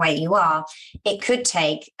how overweight you are, it could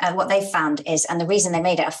take, what they found is, and the reason they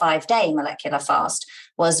made it a 5-day molecular fast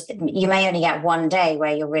was you may only get 1 day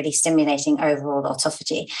where you're really stimulating overall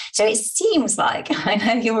autophagy. So it seems like, I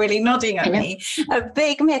know you're really nodding at me, a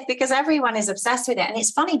big myth, because everyone is obsessed with it. And it's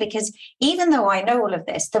funny because even though I know all of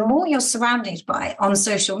this, the more you're surrounded by it on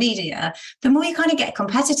social media, the more you kind of get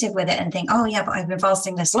competitive with it and think, oh yeah, but I've been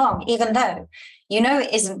fasting this long, even though you know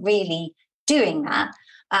it isn't really doing that.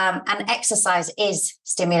 And exercise is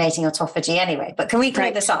stimulating autophagy anyway. But can we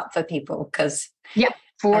clear this up for people? Because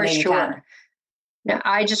for sure. Now,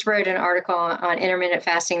 I just wrote an article on intermittent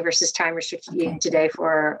fasting versus time restricted eating today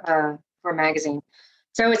for a magazine.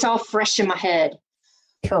 So it's all fresh in my head.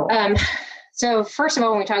 Cool. So first of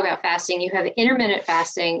all, when we talk about fasting, you have intermittent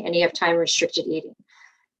fasting and you have time restricted eating.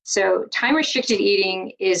 So time restricted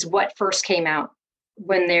eating is what first came out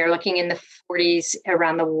when they're looking in the 40s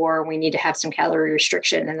around the war. We need to have some calorie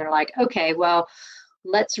restriction. And they're like, okay, well,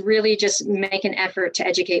 let's really just make an effort to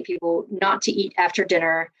educate people not to eat after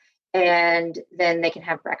dinner, and then they can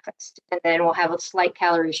have breakfast. And then we'll have a slight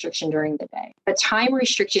calorie restriction during the day. But time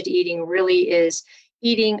restricted eating really is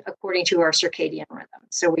eating according to our circadian rhythm.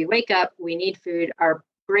 So we wake up, we need food, our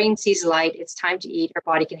brain sees light, it's time to eat, our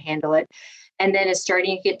body can handle it. And then it's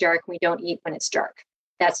starting to get dark, we don't eat when it's dark.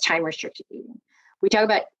 That's time restricted eating. We talk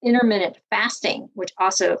about intermittent fasting, which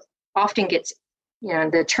also often gets,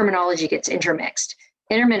 the terminology gets intermixed.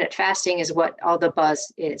 Intermittent fasting is what all the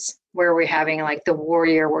buzz is, where we're having like the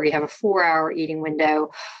warrior, where you have a 4-hour eating window,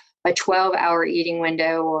 a 12-hour eating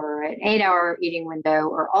window, or an 8-hour eating window,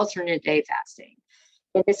 or alternate day fasting.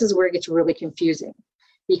 And this is where it gets really confusing,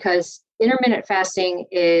 because intermittent fasting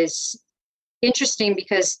is interesting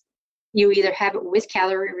because you either have it with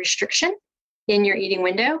calorie restriction in your eating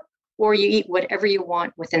window, or you eat whatever you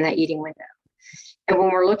want within that eating window. And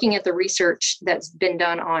when we're looking at the research that's been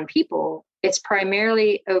done on people, it's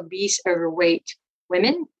primarily obese, overweight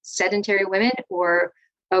women, sedentary women, or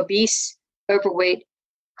obese, overweight,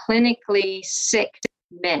 clinically sick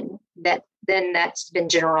men that's been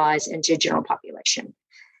generalized into general population.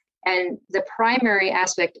 And the primary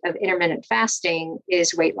aspect of intermittent fasting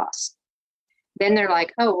is weight loss. Then they're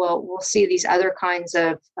like, oh, well, we'll see these other kinds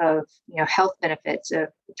of health benefits of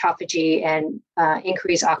autophagy and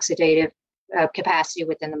increased oxidative capacity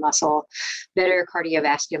within the muscle, better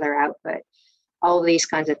cardiovascular output, all of these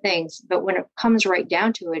kinds of things. But when it comes right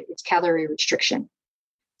down to it, it's calorie restriction.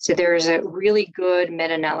 So there's a really good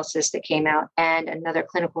meta-analysis that came out and another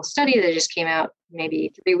clinical study that just came out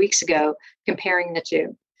maybe 3 weeks ago comparing the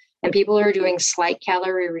two. And people who are doing slight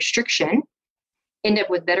calorie restriction end up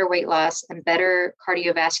with better weight loss and better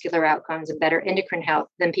cardiovascular outcomes and better endocrine health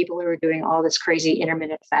than people who are doing all this crazy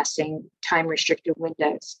intermittent fasting, time-restricted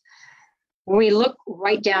windows. When we look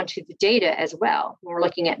right down to the data as well, when we're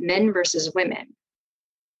looking at men versus women,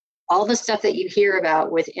 all the stuff that you hear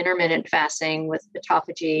about with intermittent fasting, with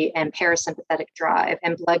autophagy and parasympathetic drive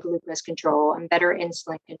and blood glucose control and better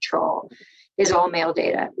insulin control is all male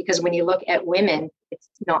data. Because when you look at women, it's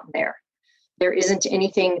not there. There isn't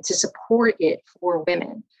anything to support it for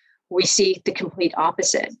women. We see the complete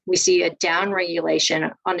opposite. We see a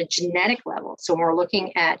downregulation on a genetic level. So when we're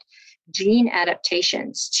looking at gene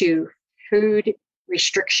adaptations to food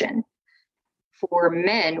restriction, for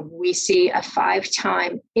men, we see a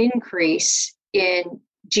 5-time increase in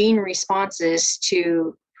gene responses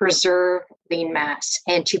to preserve lean mass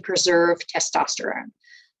and to preserve testosterone.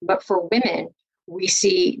 But for women, we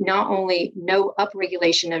see not only no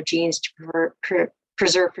upregulation of genes to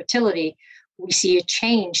preserve fertility, we see a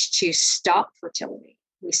change to stop fertility.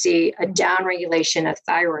 We see a downregulation of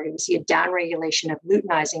thyroid. We see a downregulation of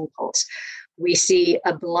luteinizing pulse. We see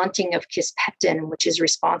a blunting of kisspeptin, which is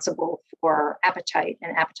responsible for appetite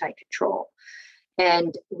and appetite control.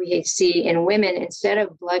 And we see in women, instead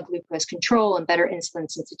of blood glucose control and better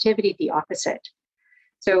insulin sensitivity, the opposite.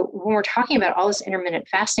 So when we're talking about all this intermittent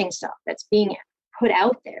fasting stuff that's being put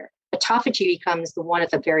out there, autophagy becomes the one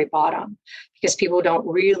at the very bottom, because people don't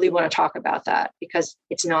really want to talk about that because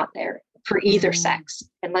it's not there for either sex,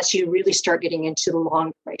 unless you really start getting into the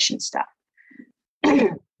long duration stuff.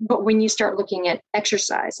 But when you start looking at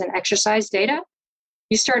exercise and exercise data,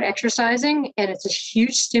 you start exercising and it's a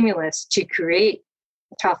huge stimulus to create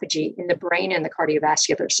autophagy in the brain and the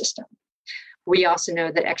cardiovascular system. We also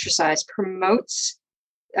know that exercise promotes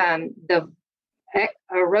the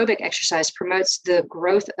aerobic exercise promotes the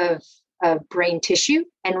growth of brain tissue,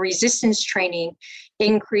 and resistance training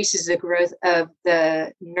increases the growth of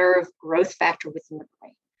the nerve growth factor within the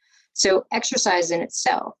brain. So exercise in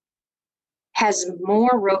itself has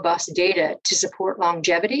more robust data to support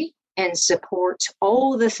longevity and support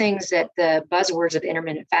all the things that the buzzwords of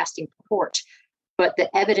intermittent fasting purport. But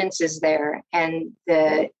the evidence is there, and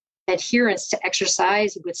the adherence to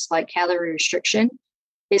exercise with slight calorie restriction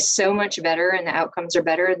is so much better, and the outcomes are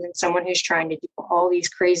better than someone who's trying to do all these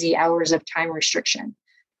crazy hours of time restriction,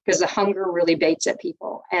 because the hunger really baits at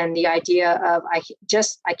people. And the idea of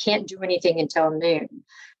I can't do anything until noon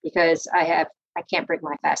because I can't break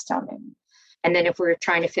my fast till noon. And then if we're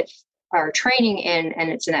trying to fit our training in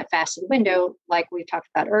and it's in that fasted window, like we talked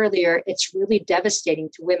about earlier, it's really devastating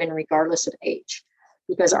to women regardless of age,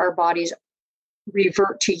 because our bodies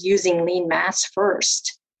revert to using lean mass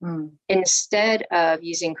first instead of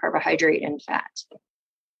using carbohydrate and fat.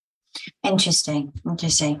 Interesting.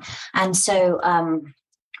 And so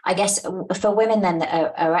I guess for women then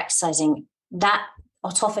that are exercising, that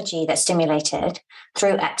autophagy that's stimulated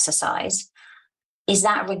through exercise, is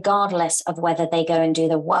that regardless of whether they go and do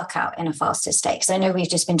the workout in a fasted state? Because I know we've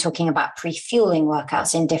just been talking about pre-fueling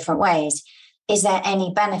workouts in different ways. Is there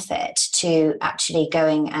any benefit to actually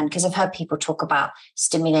going and, because I've heard people talk about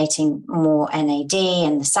stimulating more NAD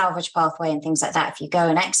and the salvage pathway and things like that. If you go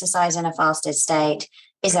and exercise in a fasted state,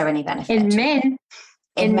 is there any benefit?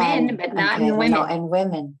 In men, but not in women. Not in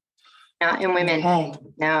women. Not in women. Okay.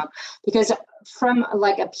 No, because from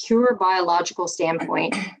like a pure biological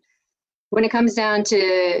standpoint, when it comes down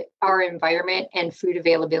to our environment and food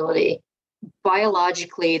availability,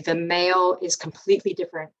 biologically, the male is completely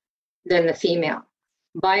different than the female.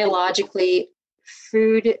 Biologically,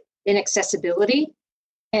 food inaccessibility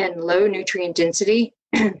and low nutrient density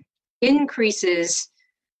increases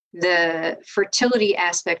the fertility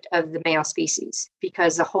aspect of the male species,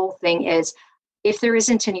 because the whole thing is, if there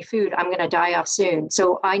isn't any food, I'm going to die off soon.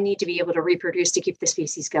 So I need to be able to reproduce to keep the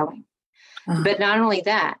species going. But not only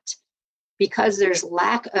that, because there's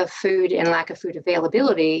lack of food and lack of food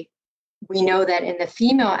availability, we know that in the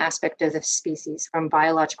female aspect of the species, from a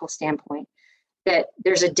biological standpoint, that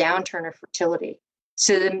there's a downturn of fertility.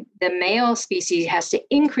 So the male species has to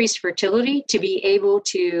increase fertility to be able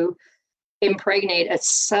to impregnate a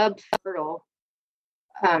subfertile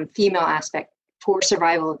female aspect for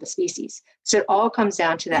survival of the species. So it all comes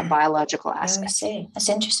down to that biological aspect. I see. That's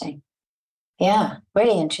interesting. Yeah,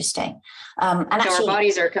 really interesting. And so actually, our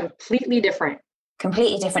bodies are completely different.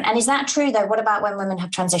 Completely different. And is that true though? What about when women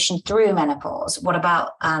have transitioned through menopause? What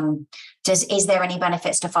about, is there any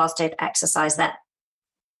benefits to fasted exercise there?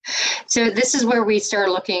 So this is where we start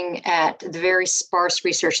looking at the very sparse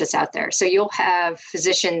research that's out there. So you'll have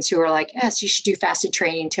physicians who are like, yes, you should do fasted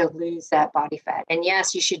training to lose that body fat. And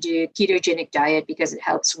yes, you should do ketogenic diet because it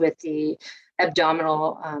helps with the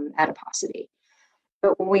abdominal adiposity.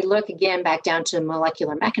 But when we look again back down to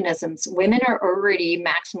molecular mechanisms, women are already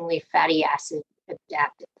maximally fatty acid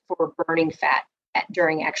adapted for burning fat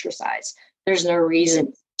during exercise. There's no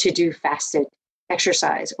reason to do fasted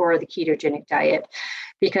exercise or the ketogenic diet,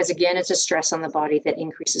 because again, it's a stress on the body that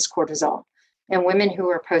increases cortisol. And women who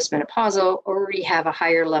are postmenopausal already have a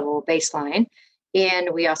higher level baseline. And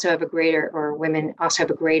we also have women also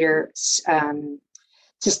have a greater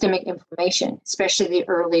systemic inflammation, especially the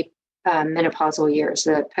early menopausal years,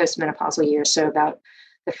 the postmenopausal years. So about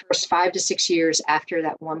the first 5 to 6 years after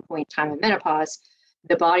that one point time of menopause,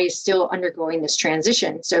 the body is still undergoing this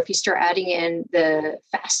transition. So if you start adding in the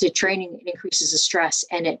fasted training, it increases the stress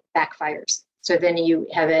and it backfires. So then you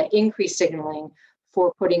have an increased signaling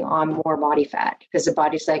for putting on more body fat, because the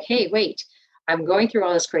body's like, hey, wait, I'm going through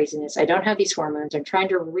all this craziness. I don't have these hormones. I'm trying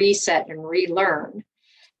to reset and relearn.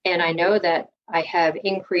 And I know that I have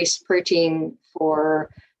increased protein for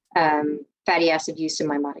fatty acid use in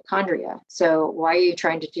my mitochondria. So why are you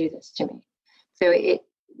trying to do this to me? So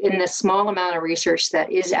in the small amount of research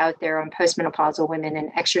that is out there on postmenopausal women and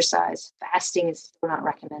exercise, fasting is still not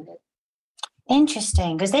recommended.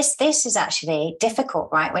 Interesting, because this is actually difficult,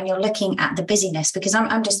 right? When you're looking at the busyness, because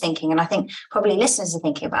I'm just thinking, and I think probably listeners are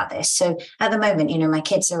thinking about this. So at the moment, my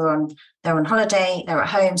kids they're on holiday, they're at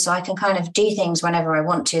home, so I can kind of do things whenever I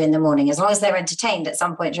want to in the morning, as long as they're entertained at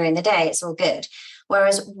some point during the day, it's all good.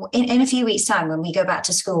 Whereas in a few weeks' time, when we go back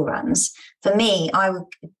to school runs, for me, I would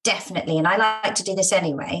definitely, and I like to do this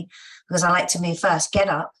anyway, because I like to move first, get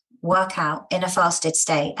up, work out in a fasted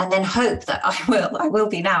state, and then hope that I will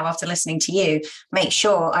be now, after listening to you, make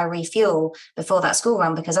sure I refuel before that school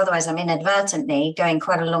run, because otherwise I'm inadvertently going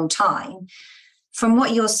quite a long time. From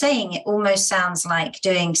what you're saying, it almost sounds like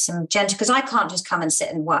doing some gentle, because I can't just come and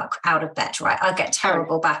sit and work out of bed, right? I get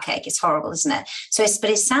terrible backache. It's horrible, isn't it? But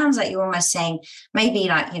it sounds like you're almost saying maybe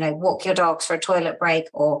walk your dogs for a toilet break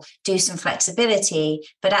or do some flexibility,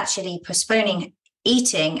 but actually postponing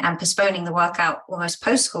eating and postponing the workout almost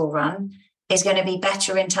post-school run is going to be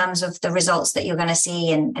better in terms of the results that you're going to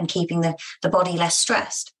see and keeping the body less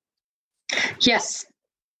stressed. Yes.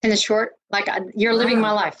 In the short, you're living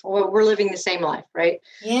my life. Well, we're living the same life, right?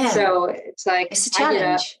 Yeah. So it's like, it's a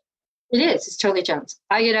challenge. It is. It's totally a challenge.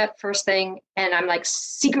 I get up first thing and I'm like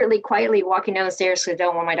secretly, quietly walking down the stairs because I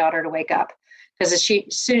don't want my daughter to wake up. Because as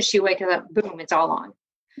soon as she wakes up, boom, it's all on.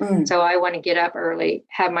 So I want to get up early,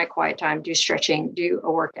 have my quiet time, do stretching, do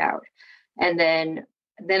a workout. And then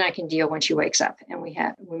I can deal when she wakes up, and we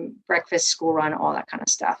have breakfast, school run, all that kind of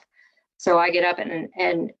stuff. So I get up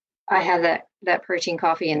and I have that protein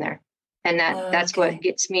coffee in there. And that's okay. what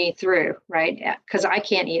gets me through, right? Because I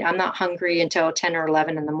can't eat. I'm not hungry until 10 or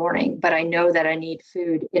 11 in the morning, but I know that I need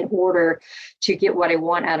food in order to get what I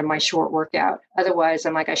want out of my short workout. Otherwise,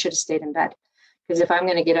 I'm like, I should have stayed in bed. Because if I'm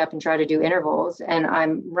going to get up and try to do intervals and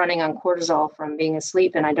I'm running on cortisol from being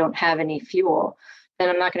asleep and I don't have any fuel, then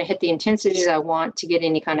I'm not going to hit the intensities I want to get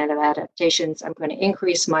any kind of adaptations. I'm going to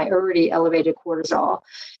increase my already elevated cortisol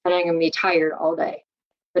and I'm going to be tired all day.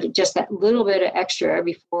 But just that little bit of extra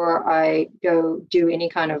before I go do any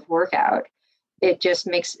kind of workout, it just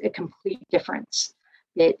makes a complete difference.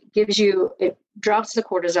 It drops the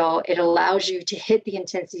cortisol. It allows you to hit the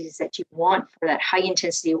intensities that you want for that high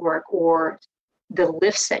intensity work, or the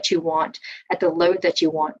lifts that you want at the load that you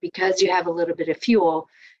want, because you have a little bit of fuel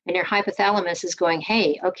and your hypothalamus is going,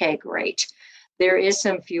 hey, okay, great. There is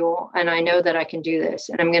some fuel and I know that I can do this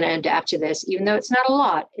and I'm going to adapt to this. Even though it's not a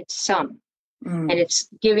lot, it's some. And it's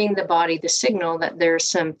giving the body the signal that there's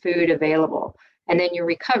some food available. And then you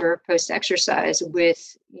recover post-exercise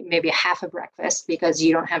with maybe a half a breakfast because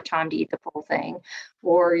you don't have time to eat the full thing.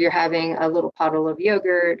 Or you're having a little bottle of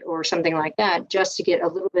yogurt or something like that, just to get a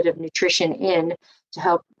little bit of nutrition in to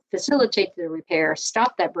help facilitate the repair,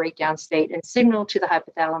 stop that breakdown state, and signal to the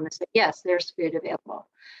hypothalamus that, yes, there's food available.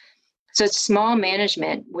 So it's small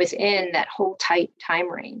management within that whole tight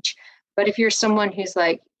time range. But if you're someone who's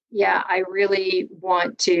like, yeah, I really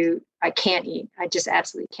want to, I can't eat. I just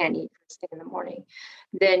absolutely can't eat first thing in the morning.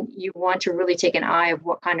 Then you want to really take an eye of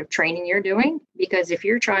what kind of training you're doing. Because if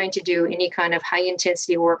you're trying to do any kind of high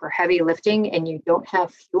intensity work or heavy lifting and you don't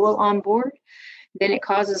have fuel on board, then it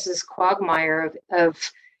causes this quagmire of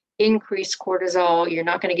increased cortisol. You're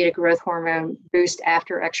not going to get a growth hormone boost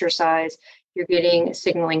after exercise. You're getting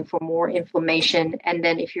signaling for more inflammation. And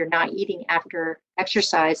then if you're not eating after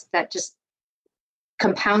exercise, that just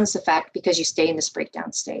compounds the fact because you stay in this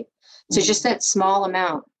breakdown state. So just that small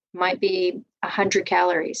amount might be 100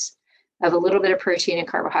 calories of a little bit of protein and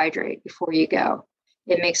carbohydrate before you go.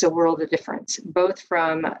 It makes a world of difference, both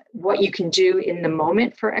from what you can do in the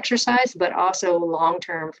moment for exercise, but also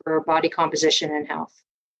long-term for body composition and health.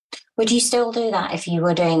 Would you still do that if you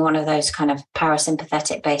were doing one of those kind of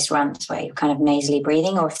parasympathetic based runs where you're kind of nasally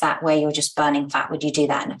breathing, or if that way you're just burning fat, would you do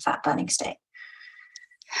that in a fat burning state?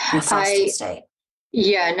 In a fasted state?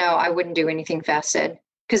 Yeah, no, I wouldn't do anything fasted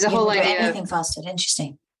because the You whole wouldn't do idea anything fasted.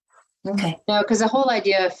 Interesting. Okay. No, because the whole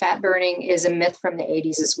idea of fat burning is a myth from the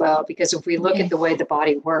 80s as well. Because if we look at the way the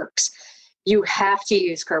body works, you have to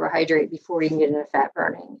use carbohydrate before you can get into fat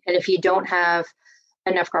burning. And if you don't have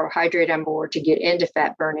enough carbohydrate on board to get into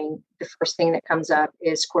fat burning, the first thing that comes up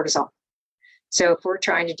is cortisol. So if we're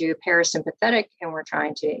trying to do parasympathetic and we're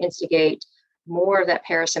trying to instigate more of that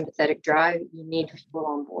parasympathetic drive, you need fuel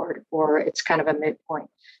on board, or it's kind of a midpoint.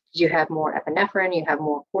 You have more epinephrine, you have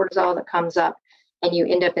more cortisol that comes up, and you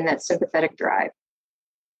end up in that sympathetic drive.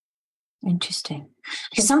 Interesting.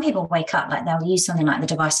 Because some people wake up, like they'll use something like the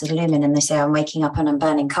device of the lumen and they say, I'm waking up and I'm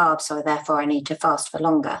burning carbs, so therefore I need to fast for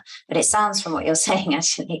longer. But it sounds from what you're saying,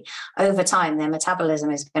 actually, over time, their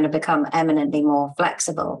metabolism is going to become eminently more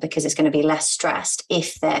flexible because it's going to be less stressed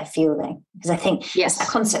if they're fueling. Because I think it's that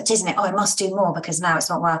concept, isn't it? Oh, I must do more because now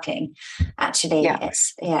it's not working. Actually,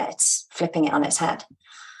 it's flipping it on its head.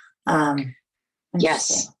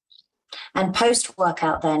 Yes. And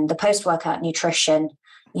post-workout then, the post-workout nutrition,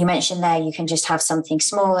 you mentioned there you can just have something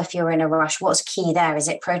small if you're in a rush. What's key there? Is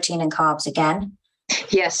it protein and carbs again?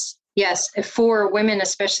 Yes. For women,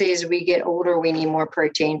 especially as we get older, we need more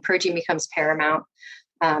protein. Protein becomes paramount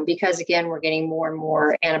because, again, we're getting more and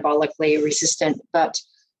more anabolically resistant. But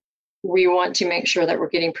we want to make sure that we're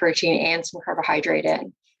getting protein and some carbohydrate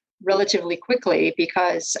in relatively quickly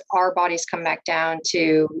because our bodies come back down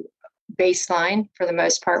to baseline for the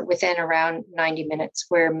most part within around 90 minutes,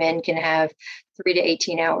 where men can have 3 to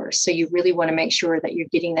 18 hours. So you really want to make sure that you're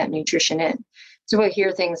getting that nutrition in. So we'll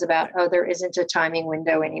hear things about, oh, there isn't a timing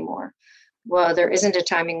window anymore. Well, there isn't a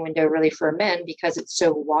timing window really for men because it's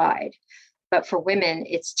so wide. But for women,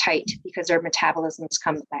 it's tight because our metabolisms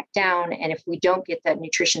come back down. And if we don't get that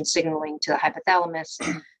nutrition signaling to the hypothalamus,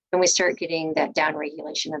 then we start getting that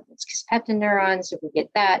downregulation of those kisspeptin neurons. If we get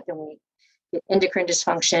that, then we get endocrine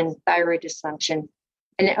dysfunction, thyroid dysfunction.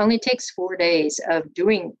 And it only takes 4 days of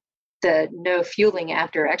doing the no fueling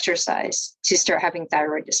after exercise to start having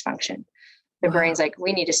thyroid dysfunction. The brain's like,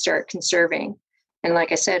 we need to start conserving. And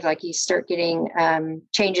like I said, like you start getting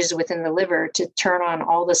changes within the liver to turn on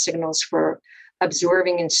all the signals for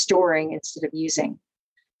absorbing and storing instead of using.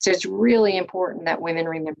 So it's really important that women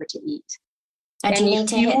remember to eat. And you need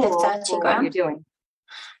to hit the 30 grams? What you're doing.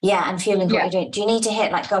 Yeah, and fueling what you're doing. Do you need to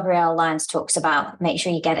hit, like Gabrielle Lyons talks about, make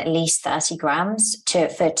sure you get at least 30 grams to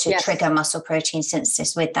trigger muscle protein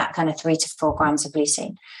synthesis with that kind of 3 to 4 grams of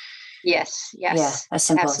leucine? Yes. Yeah, that's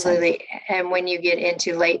important. Absolutely. And when you get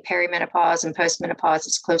into late perimenopause and postmenopause,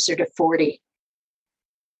 it's closer to 40.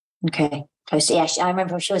 Okay. Close to, I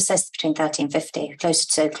remember she was says between 30 and 50,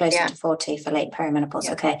 closer to 40 for late perimenopause.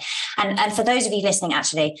 Yeah. Okay. And for those of you listening,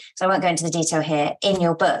 actually, so I won't go into the detail here, in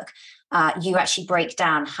your book, you actually break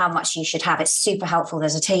down how much you should have. It's super helpful.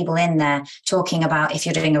 There's a table in there talking about if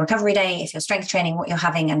you're doing a recovery day, if you're strength training, what you're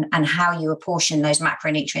having, and how you apportion those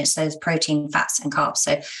macronutrients, those protein, fats, and carbs.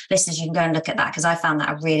 So listeners, you can go and look at that, because I found that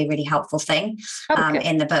a really, really helpful thing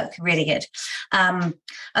in the book. Really good.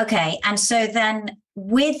 Okay. And so then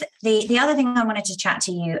with the other thing I wanted to chat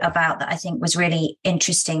to you about that I think was really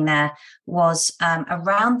interesting there was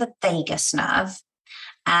around the vagus nerve.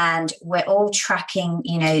 And we're all tracking,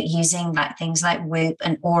 using like things like Whoop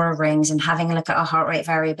and Aura rings and having a look at our heart rate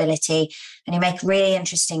variability. And you make a really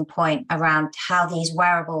interesting point around how these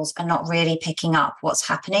wearables are not really picking up what's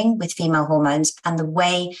happening with female hormones, and the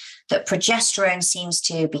way that progesterone seems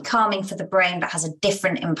to be calming for the brain, but has a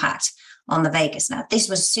different impact on the vagus nerve. This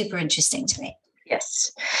was super interesting to me.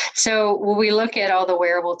 Yes. So when we look at all the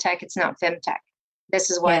wearable tech, it's not femtech.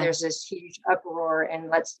 This is why there's this huge uproar and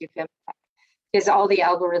let's do femtech. Because all the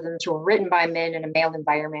algorithms were written by men in a male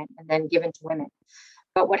environment and then given to women.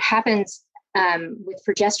 But what happens with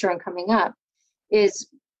progesterone coming up is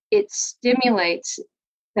it stimulates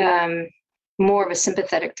more of a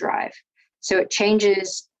sympathetic drive. So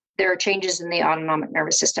there are changes in the autonomic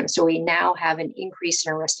nervous system. So we now have an increase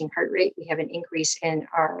in our resting heart rate. We have an increase in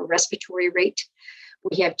our respiratory rate.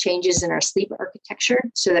 We have changes in our sleep architecture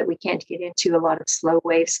so that we can't get into a lot of slow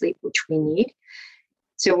wave sleep, which we need.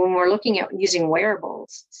 So when we're looking at using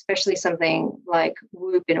wearables, especially something like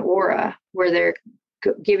Whoop and Aura, where they're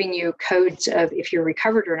giving you codes of if you're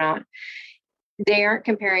recovered or not, they aren't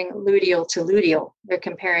comparing luteal to luteal. They're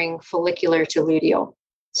comparing follicular to luteal.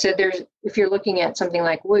 So if you're looking at something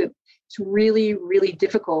like Whoop, it's really, really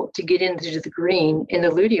difficult to get into the green in the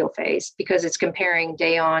luteal phase because it's comparing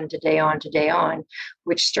day on to day on to day on,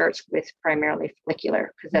 which starts with primarily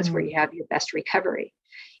follicular, because that's where you have your best recovery.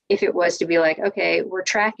 If it was to be like, okay, we're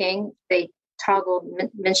tracking, they toggled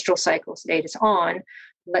menstrual cycle status on,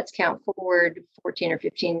 let's count forward 14 or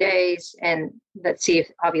 15 days and let's see if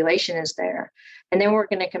ovulation is there. And then we're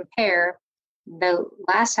going to compare the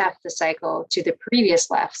last half of the cycle to the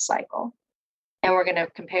previous last cycle. And we're going to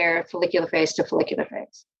compare follicular phase to follicular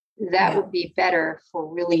phase. That would be better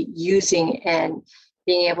for really using and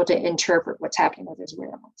being able to interpret what's happening with those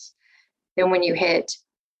wearables. Then when you hit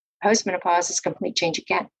postmenopause, it's a complete change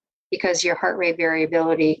again, because your heart rate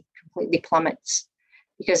variability completely plummets,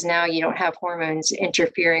 because now you don't have hormones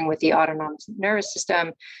interfering with the autonomic nervous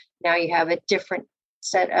system. Now you have a different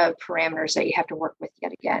set of parameters that you have to work with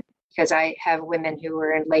yet again. Because I have women who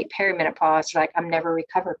are in late perimenopause, like, I'm never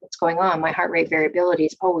recovered. What's going on? My heart rate variability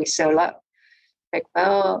is always so low. Like,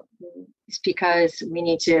 well, it's because we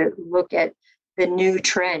need to look at the new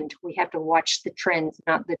trend. We have to watch the trends,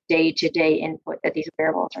 not the day-to-day input that these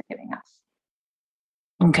wearables are giving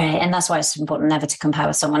us. Okay. And that's why it's important never to compare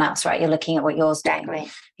with someone else, right? You're looking at what yours doing.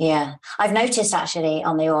 Exactly. Yeah. I've noticed actually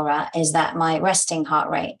on the Aura is that my resting heart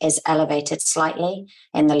rate is elevated slightly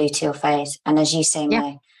in the luteal phase. And as you say,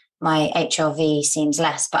 my HRV seems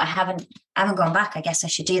less, but I haven't gone back. I guess I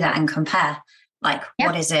should do that and compare, like,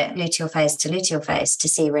 what is it luteal phase to luteal phase to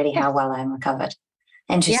see really how well I'm recovered.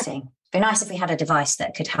 Interesting. It'd be nice if we had a device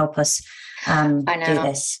that could help us do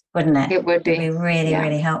this, wouldn't it? It would be. It'd be really,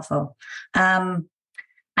 really helpful.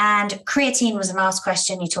 And creatine was the last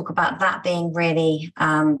question. You talk about that being really,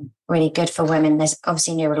 really good for women. There's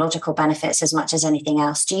obviously neurological benefits as much as anything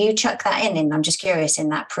else. Do you chuck that in? And I'm just curious, in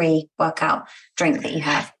that pre-workout drink that you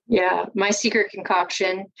have. Yeah, my secret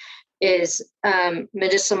concoction is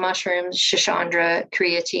medicinal mushrooms, shashandra,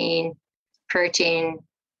 creatine, protein,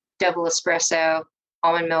 double espresso,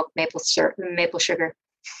 almond milk, maple sugar.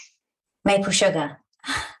 Maple sugar.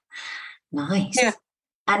 Nice. Yeah.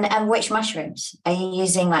 And which mushrooms? Are you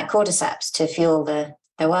using like cordyceps to fuel the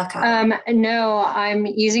workout? No, I'm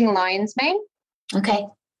using lion's mane. Okay.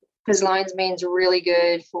 Because lion's mane is really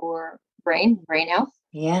good for brain health.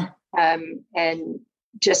 Yeah. And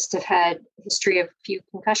just have had a history of a few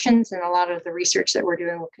concussions, and a lot of the research that we're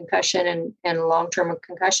doing with concussion and long-term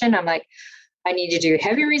concussion, I'm like, I need to do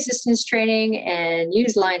heavy resistance training and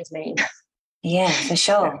use lion's mane. Yeah, for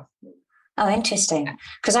sure. Oh, interesting.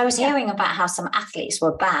 Because I was hearing about how some athletes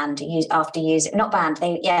were banned after using, not banned,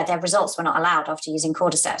 their results were not allowed after using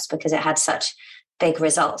cordyceps because it had such big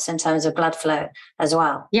results in terms of blood flow as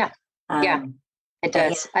well. Yeah. It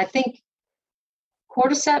does. I think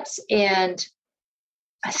cordyceps and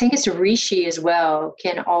I think it's reishi as well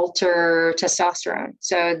can alter testosterone.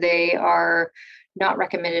 So they are not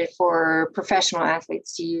recommended for professional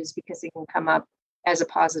athletes to use because they can come up as a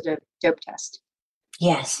positive dope test.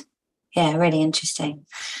 Yes. Yeah, really interesting.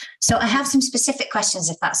 So I have some specific questions,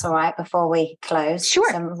 if that's all right, before we close.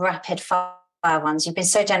 Sure. Some rapid fire ones. You've been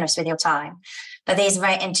so generous with your time, but these are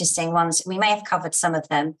very interesting ones. We may have covered some of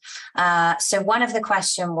them. So one of the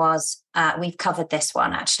question was, we've covered this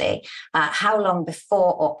one actually. How long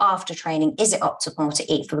before or after training is it optimal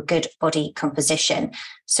to eat for a good body composition?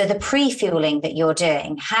 So the pre-fueling that you're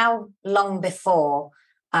doing, how long before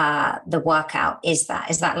the workout is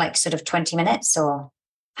that? Is that like sort of 20 minutes or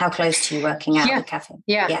how close to you working out with caffeine?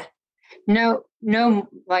 Yeah. No,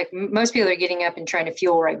 like most people are getting up and trying to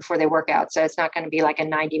fuel right before they work out. So it's not going to be like a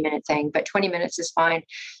 90-minute thing, but 20 minutes is fine.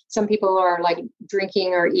 Some people are like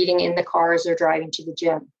drinking or eating in the cars or driving to the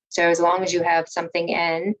gym. So as long as you have something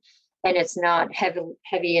in and it's not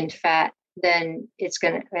heavy in fat, then it's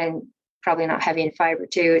going to, and probably not heavy in fiber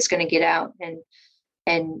too, it's going to get out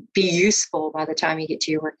and be useful by the time you get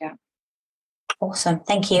to your workout. Awesome.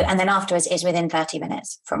 Thank you. And then afterwards is within 30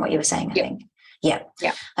 minutes from what you were saying, I think. Yeah.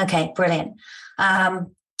 Okay, brilliant.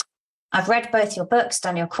 I've read both your books,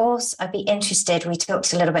 done your course. I'd be interested, we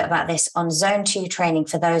talked a little bit about this on Zone 2 training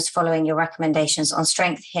for those following your recommendations on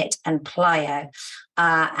strength, HIIT and plyo,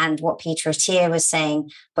 and what Peter Attia was saying,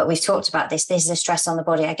 but we've talked about this. This is a stress on the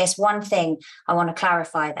body. I guess one thing I want to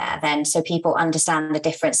clarify there then, so people understand the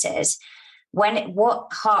differences.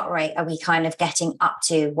 What heart rate are we kind of getting up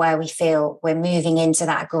to where we feel we're moving into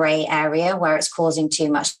that gray area where it's causing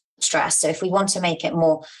too much stress? So if we want to make it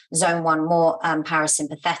more zone 1, more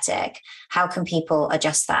parasympathetic, how can people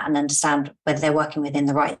adjust that and understand whether they're working within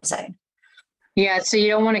the right zone? Yeah, so you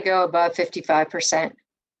don't want to go above 55%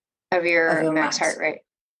 of your max heart rate.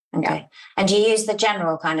 Okay. Yeah. And do you use the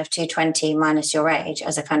general kind of 220 minus your age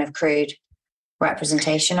as a kind of crude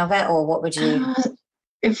representation of it, or what would you...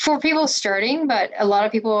 For people starting, but a lot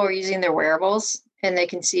of people are using their wearables and they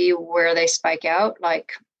can see where they spike out.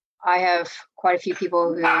 Like I have quite a few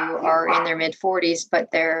people who are in their mid 40s,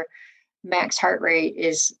 but their max heart rate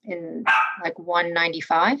is in like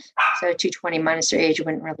 195. So 220 minus their age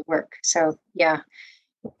wouldn't really work. So yeah,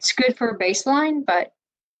 it's good for a baseline, but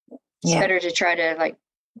it's better to try to like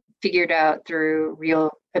figure it out through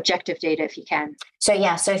real objective data if you can. So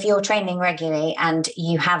so if you're training regularly and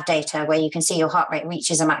you have data where you can see your heart rate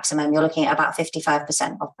reaches a maximum, you're looking at about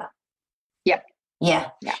 55% of that.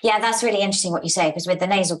 Yeah, that's really interesting what you say, because with the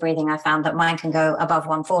nasal breathing, I found that mine can go above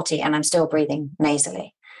 140 and I'm still breathing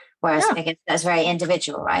nasally. Whereas I guess that's very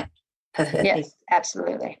individual, right? Yes,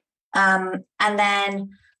 absolutely. And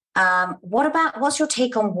then what's your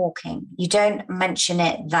take on walking? You don't mention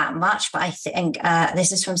it that much, but I think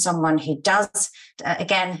this is from someone who does,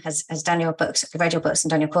 again, has done your books, read your books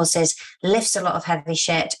and done your courses, lifts a lot of heavy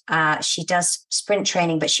shit. She does sprint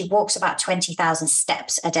training, but she walks about 20,000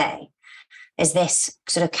 steps a day. Is this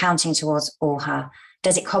sort of counting towards all her?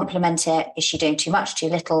 Does it complement it? Is she doing too much, too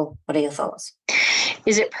little? What are your thoughts?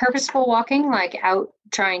 Is it purposeful walking, like out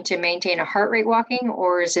trying to maintain a heart rate walking,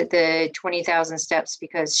 or is it the 20,000 steps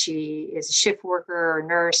because she is a shift worker or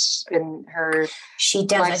nurse and her she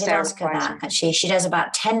does? I did ask her that actually. She does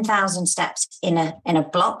about 10,000 steps in a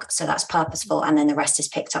block, so that's purposeful, and then the rest is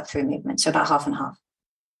picked up through movement, so about half and half.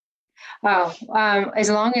 Oh,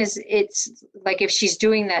 as long as it's like if she's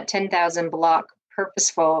doing that 10,000 block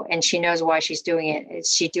purposeful and she knows why she's doing it,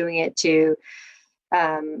 is she doing it to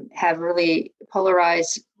have really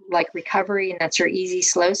polarized like recovery and that's her easy,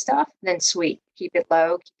 slow stuff, then sweet, keep it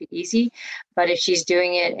low, keep it easy. But if she's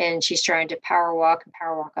doing it and she's trying to power walk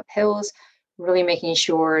up hills, really making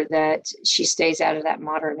sure that she stays out of that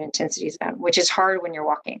moderate intensity zone, which is hard when you're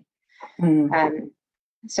walking.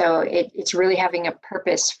 So it's really having a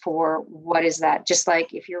purpose for what is that? Just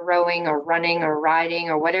like if you're rowing or running or riding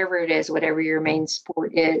or whatever it is, whatever your main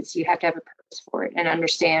sport is, you have to have a purpose for it and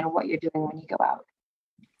understand what you're doing when you go out.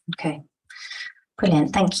 Okay.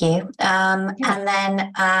 Brilliant. Thank you. And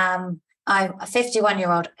then I'm a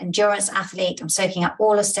 51-year-old endurance athlete. I'm soaking up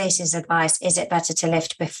all of Stacy's advice. Is it better to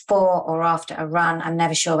lift before or after a run? I'm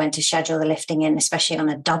never sure when to schedule the lifting in, especially on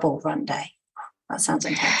a double run day. That sounds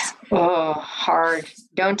intense. Oh, hard.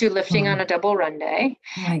 Don't do lifting on a double run day.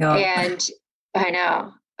 Oh my God. And I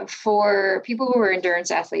know for people who are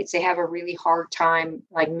endurance athletes, they have a really hard time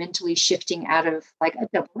like mentally shifting out of like a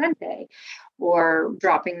double run day or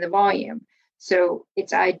dropping the volume. So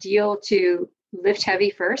it's ideal to lift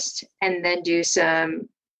heavy first and then do some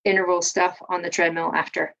interval stuff on the treadmill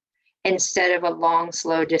after, instead of a long,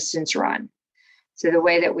 slow distance run. So the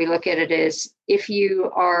way that we look at it is, if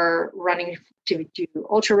you are running to do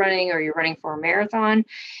ultra running or you're running for a marathon,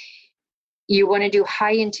 you want to do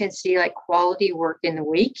high intensity, like quality work in the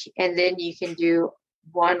week. And then you can do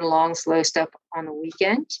one long, slow stuff on the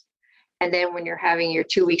weekend. And then when you're having your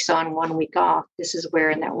 2 weeks on, 1 week off, this is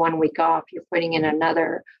where in that 1 week off, you're putting in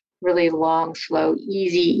another really long, slow,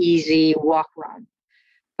 easy walk run.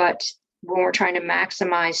 But when we're trying to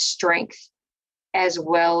maximize strength as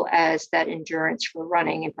well as that endurance for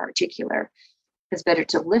running in particular, it's better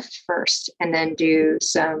to lift first and then do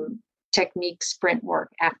some technique sprint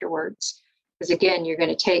work afterwards. Because again, you're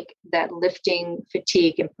going to take that lifting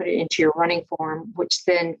fatigue and put it into your running form, which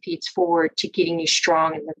then feeds forward to getting you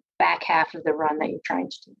strong in the back half of the run that you're trying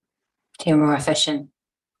to do. You're more efficient.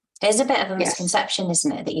 There's a bit of a misconception,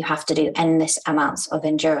 isn't it, that you have to do endless amounts of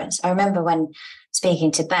endurance. I remember when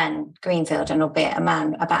speaking to Ben Greenfield, and albeit a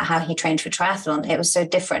man, about how he trained for triathlon, it was so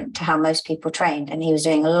different to how most people trained. And he was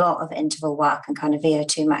doing a lot of interval work and kind of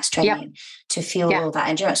VO2 max training to fuel all that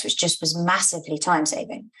endurance, which just was massively time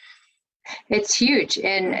saving. It's huge.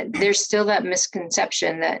 And there's still that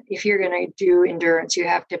misconception that if you're going to do endurance, you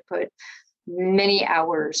have to put many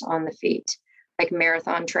hours on the feet. Like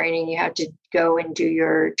marathon training, you have to go and do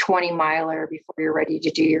your 20 miler before you're ready to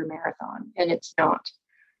do your marathon. And it's not.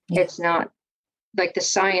 It's not. Like, the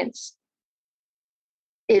science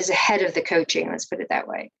is ahead of the coaching, let's put it that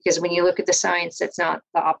way. Because when you look at the science, that's not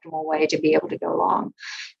the optimal way to be able to go long.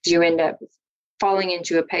 You end up falling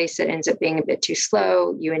into a pace that ends up being a bit too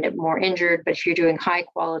slow. You end up more injured. But if you're doing high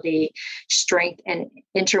quality strength and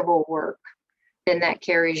interval work, then that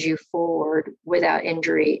carries you forward without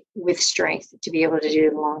injury, with strength to be able to do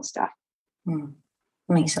the long stuff.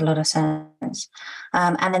 Makes a lot of sense.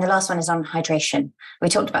 And then the last one is on hydration. We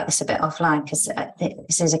talked about this a bit offline because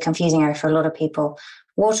this is a confusing area for a lot of people.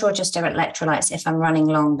 Water or just electrolytes if I'm running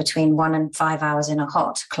long between 1 and 5 hours in a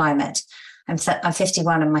hot climate. I'm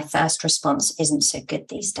 51 and my thirst response isn't so good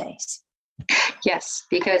these days. Yes,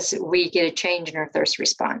 because we get a change in our thirst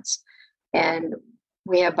response. And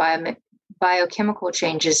we have biochemical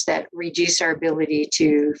changes that reduce our ability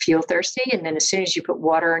to feel thirsty. And then as soon as you put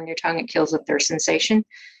water on your tongue, it kills the thirst sensation.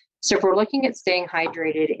 So if we're looking at staying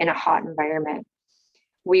hydrated in a hot environment,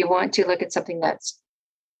 we want to look at something that's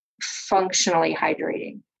functionally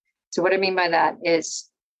hydrating. So what I mean by that is,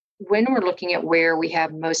 when we're looking at where we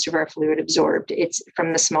have most of our fluid absorbed, it's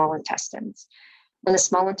from the small intestines. And the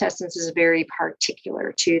small intestines is very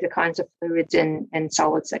particular to the kinds of fluids and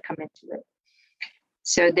solids that come into it.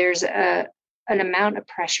 So there's an amount of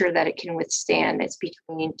pressure that it can withstand. It's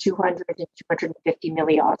between 200 and 250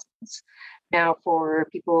 milliosmoles. Now, for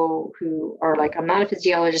people who are like, I'm not a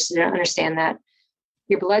physiologist, I don't understand that.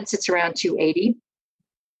 Your blood sits around 280,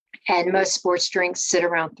 and most sports drinks sit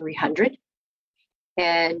around 300.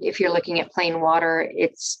 And if you're looking at plain water,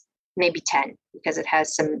 it's maybe 10 because it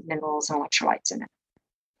has some minerals and electrolytes in it.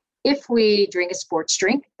 If we drink a sports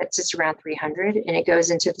drink that sits around 300 and it goes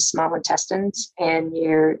into the small intestines and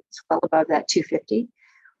you're well above that 250,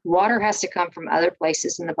 water has to come from other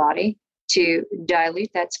places in the body to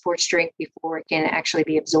dilute that sports drink before it can actually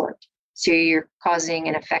be absorbed. So you're causing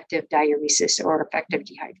an effective diuresis or effective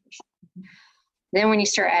dehydration. Then when you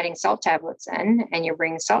start adding salt tablets in and you're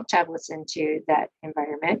bringing salt tablets into that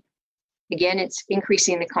environment, again, it's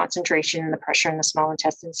increasing the concentration and the pressure in the small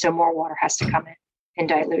intestine. So more water has to come in and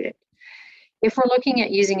dilute it. If we're looking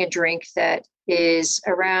at using a drink that is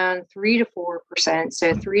around 3 to 4%,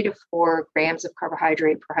 so 3 to 4 grams of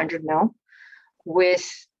carbohydrate per 100 ml, with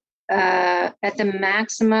at the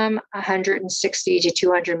maximum 160 to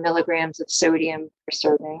 200 milligrams of sodium per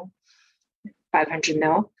serving, 500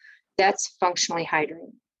 ml, that's functionally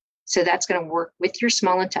hydrating. So that's going to work with your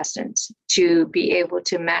small intestines to be able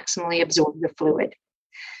to maximally absorb the fluid.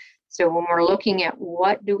 So when we're looking at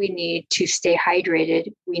what do we need to stay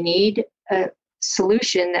hydrated, we need a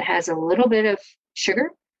solution that has a little bit of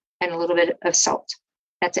sugar and a little bit of salt.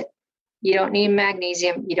 That's it. You don't need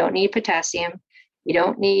magnesium. You don't need potassium. You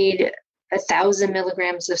don't need 1,000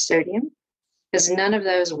 milligrams of sodium, because none of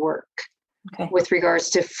those work with regards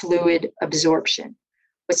to fluid absorption.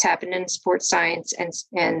 What's happened in sports science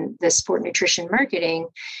and the sport nutrition marketing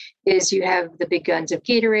is you have the big guns of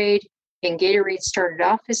Gatorade, and Gatorade started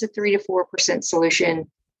off as a 3 to 4% solution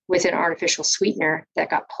with an artificial sweetener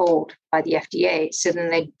that got pulled by the FDA. So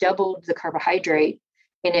then they doubled the carbohydrate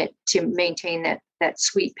in it to maintain that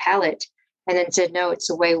sweet palate, and then said, no, it's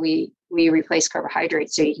the way we replace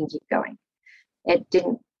carbohydrates so you can keep going. It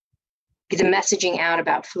didn't, the messaging out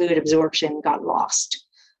about fluid absorption got lost.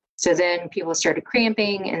 So then people started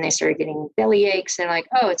cramping and they started getting belly aches and like,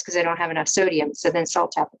 oh, it's because I don't have enough sodium. So then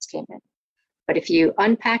salt tablets came in. But if you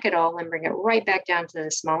unpack it all and bring it right back down to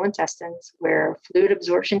the small intestines where fluid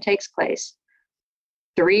absorption takes place,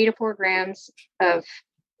 3 to 4 grams of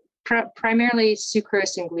primarily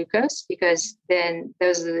sucrose and glucose, because then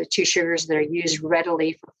those are the 2 sugars that are used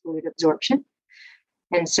readily for fluid absorption.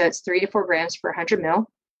 And so it's 3 to 4 grams per 100 mil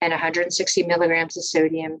and 160 milligrams of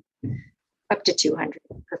sodium, up to 200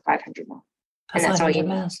 per 500 mil. And that's all you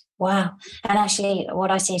need. Wow. And actually, what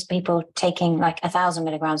I see is people taking like 1,000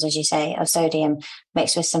 milligrams, as you say, of sodium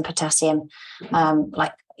mixed with some potassium,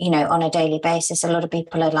 on a daily basis. A lot of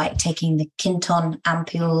people are like taking the Quinton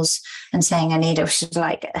ampules and saying I need it, which is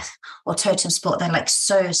like, or Totem Sport. They're like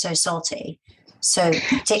so salty. So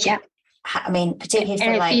particularly, particularly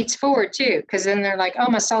and it feeds forward too, because then they're like, oh,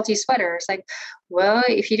 I'm a salty sweater. It's like, well,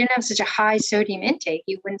 if you didn't have such a high sodium intake,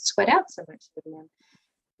 you wouldn't sweat out so much sodium.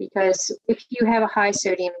 Because if you have a high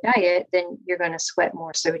sodium diet, then you're going to sweat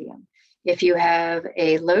more sodium. If you have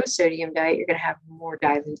a low sodium diet, you're going to have more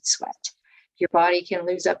dilute sweat. Your body can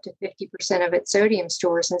lose up to 50% of its sodium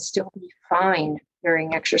stores and still be fine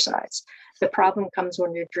during exercise. The problem comes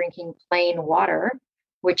when you're drinking plain water,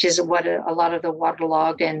 which is what a lot of the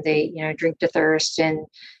waterlogged and they, drink to thirst and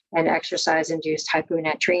exercise-induced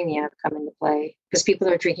hyponatremia come into play. Because people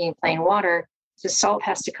are drinking plain water, the salt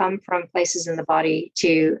has to come from places in the body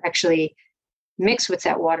to actually mix with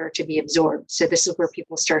that water to be absorbed. So this is where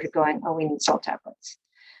people started going, oh, we need salt tablets.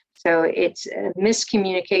 So it's a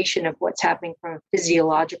miscommunication of what's happening from a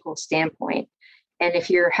physiological standpoint. And if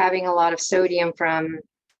you're having a lot of sodium from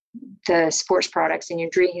the sports products and you're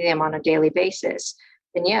drinking them on a daily basis,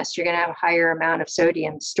 then yes, you're going to have a higher amount of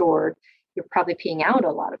sodium stored. You're probably peeing out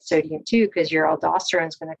a lot of sodium too, because your aldosterone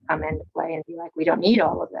is going to come into play and be like, we don't need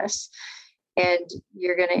all of this. And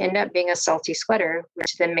you're going to end up being a salty sweater,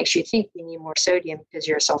 which then makes you think you need more sodium because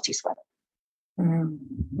you're a salty sweater.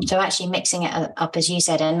 So actually mixing it up, as you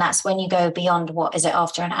said, and that's when you go beyond, what is it,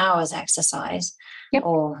 after an hour's exercise? Yep.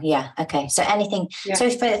 Or okay. So anything. Yeah. So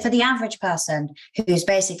for the average person who's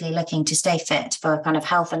basically looking to stay fit for kind of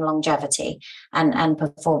health and longevity and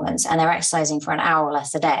performance, and they're exercising for an hour or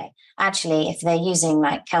less a day, actually, if they're using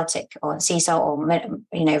like Celtic or sea salt or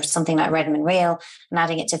something like Redmond Real and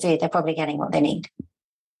adding it to food, they're probably getting what they need.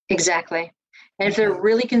 Exactly. And if they're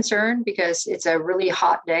really concerned because it's a really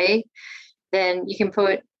hot day, then you can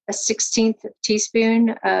put a 1/16 teaspoon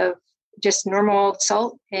of just normal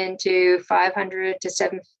salt into 500 to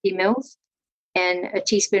 750 mils and a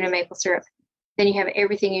teaspoon of maple syrup. Then you have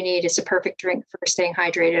everything you need. It's a perfect drink for staying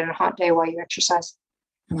hydrated on a hot day while you exercise.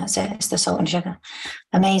 And that's it. It's the salt and sugar.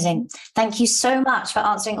 Amazing. Thank you so much for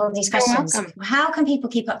answering all these questions. You're welcome. How can people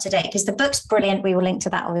keep up to date? Because the book's brilliant. We will link to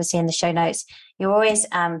that obviously in the show notes. You're always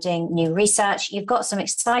doing new research. You've got some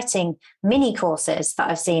exciting mini courses that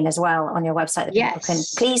I've seen as well on your website that people can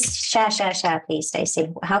please share, please, Stacy.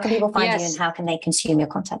 How can people find you and how can they consume your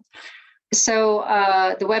content? So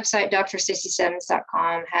the website,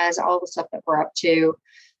 drstaceysims.com, has all the stuff that we're up to.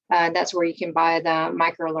 That's where you can buy the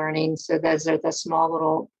micro learning. So those are the small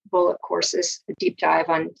little bullet courses, a deep dive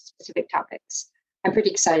on specific topics. I'm pretty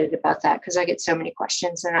excited about that because I get so many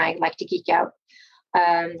questions and I like to geek out.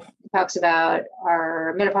 It talks about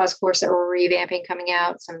our menopause course that we're revamping coming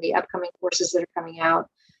out, some of the upcoming courses that are coming out,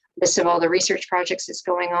 list of all the research projects that's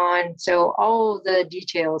going on. So all the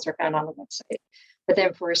details are found on the website. But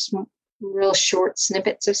then for real short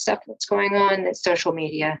snippets of stuff that's going on, that's social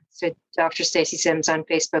media. So Dr. Stacy Sims on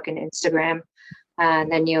Facebook and Instagram.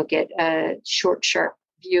 And then you'll get a short, sharp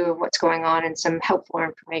view of what's going on and some helpful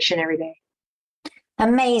information every day.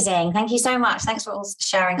 Amazing. Thank you so much. Thanks for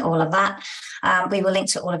sharing all of that. We will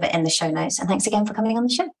link to all of it in the show notes. And thanks again for coming on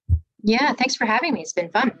the show. Yeah, thanks for having me. It's been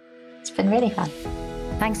fun. It's been really fun.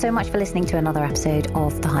 Thanks so much for listening to another episode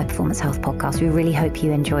of the High Performance Health Podcast. We really hope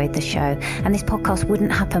you enjoyed the show. And this podcast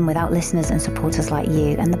wouldn't happen without listeners and supporters like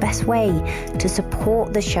you. And the best way to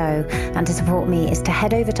support the show and to support me is to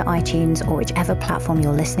head over to iTunes or whichever platform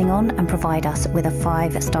you're listening on and provide us with a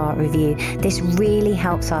 5-star review. This really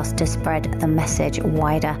helps us to spread the message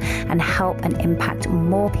wider and help and impact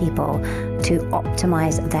more people to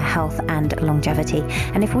optimize their health and longevity.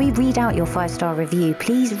 And if we read out your 5-star review,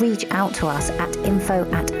 please reach out to us at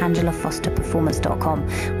info@angelafosterperformance.com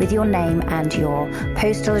with your name and your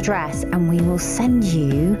postal address, and we will send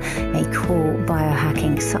you a cool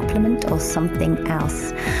biohacking supplement or something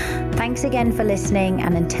else. Thanks again for listening,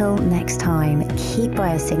 and until next time, keep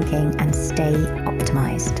biosyncing and stay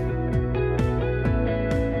optimized.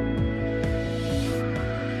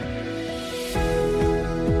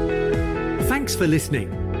 Thanks for listening.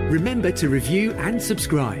 Remember to review and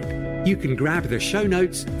subscribe. You can grab the show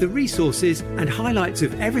notes, the resources, and highlights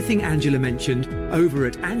of everything Angela mentioned over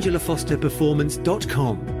at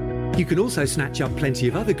angelafosterperformance.com. You can also snatch up plenty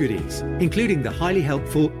of other goodies, including the highly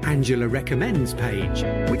helpful Angela Recommends page,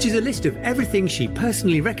 which is a list of everything she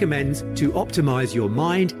personally recommends to optimize your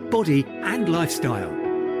mind, body, and lifestyle.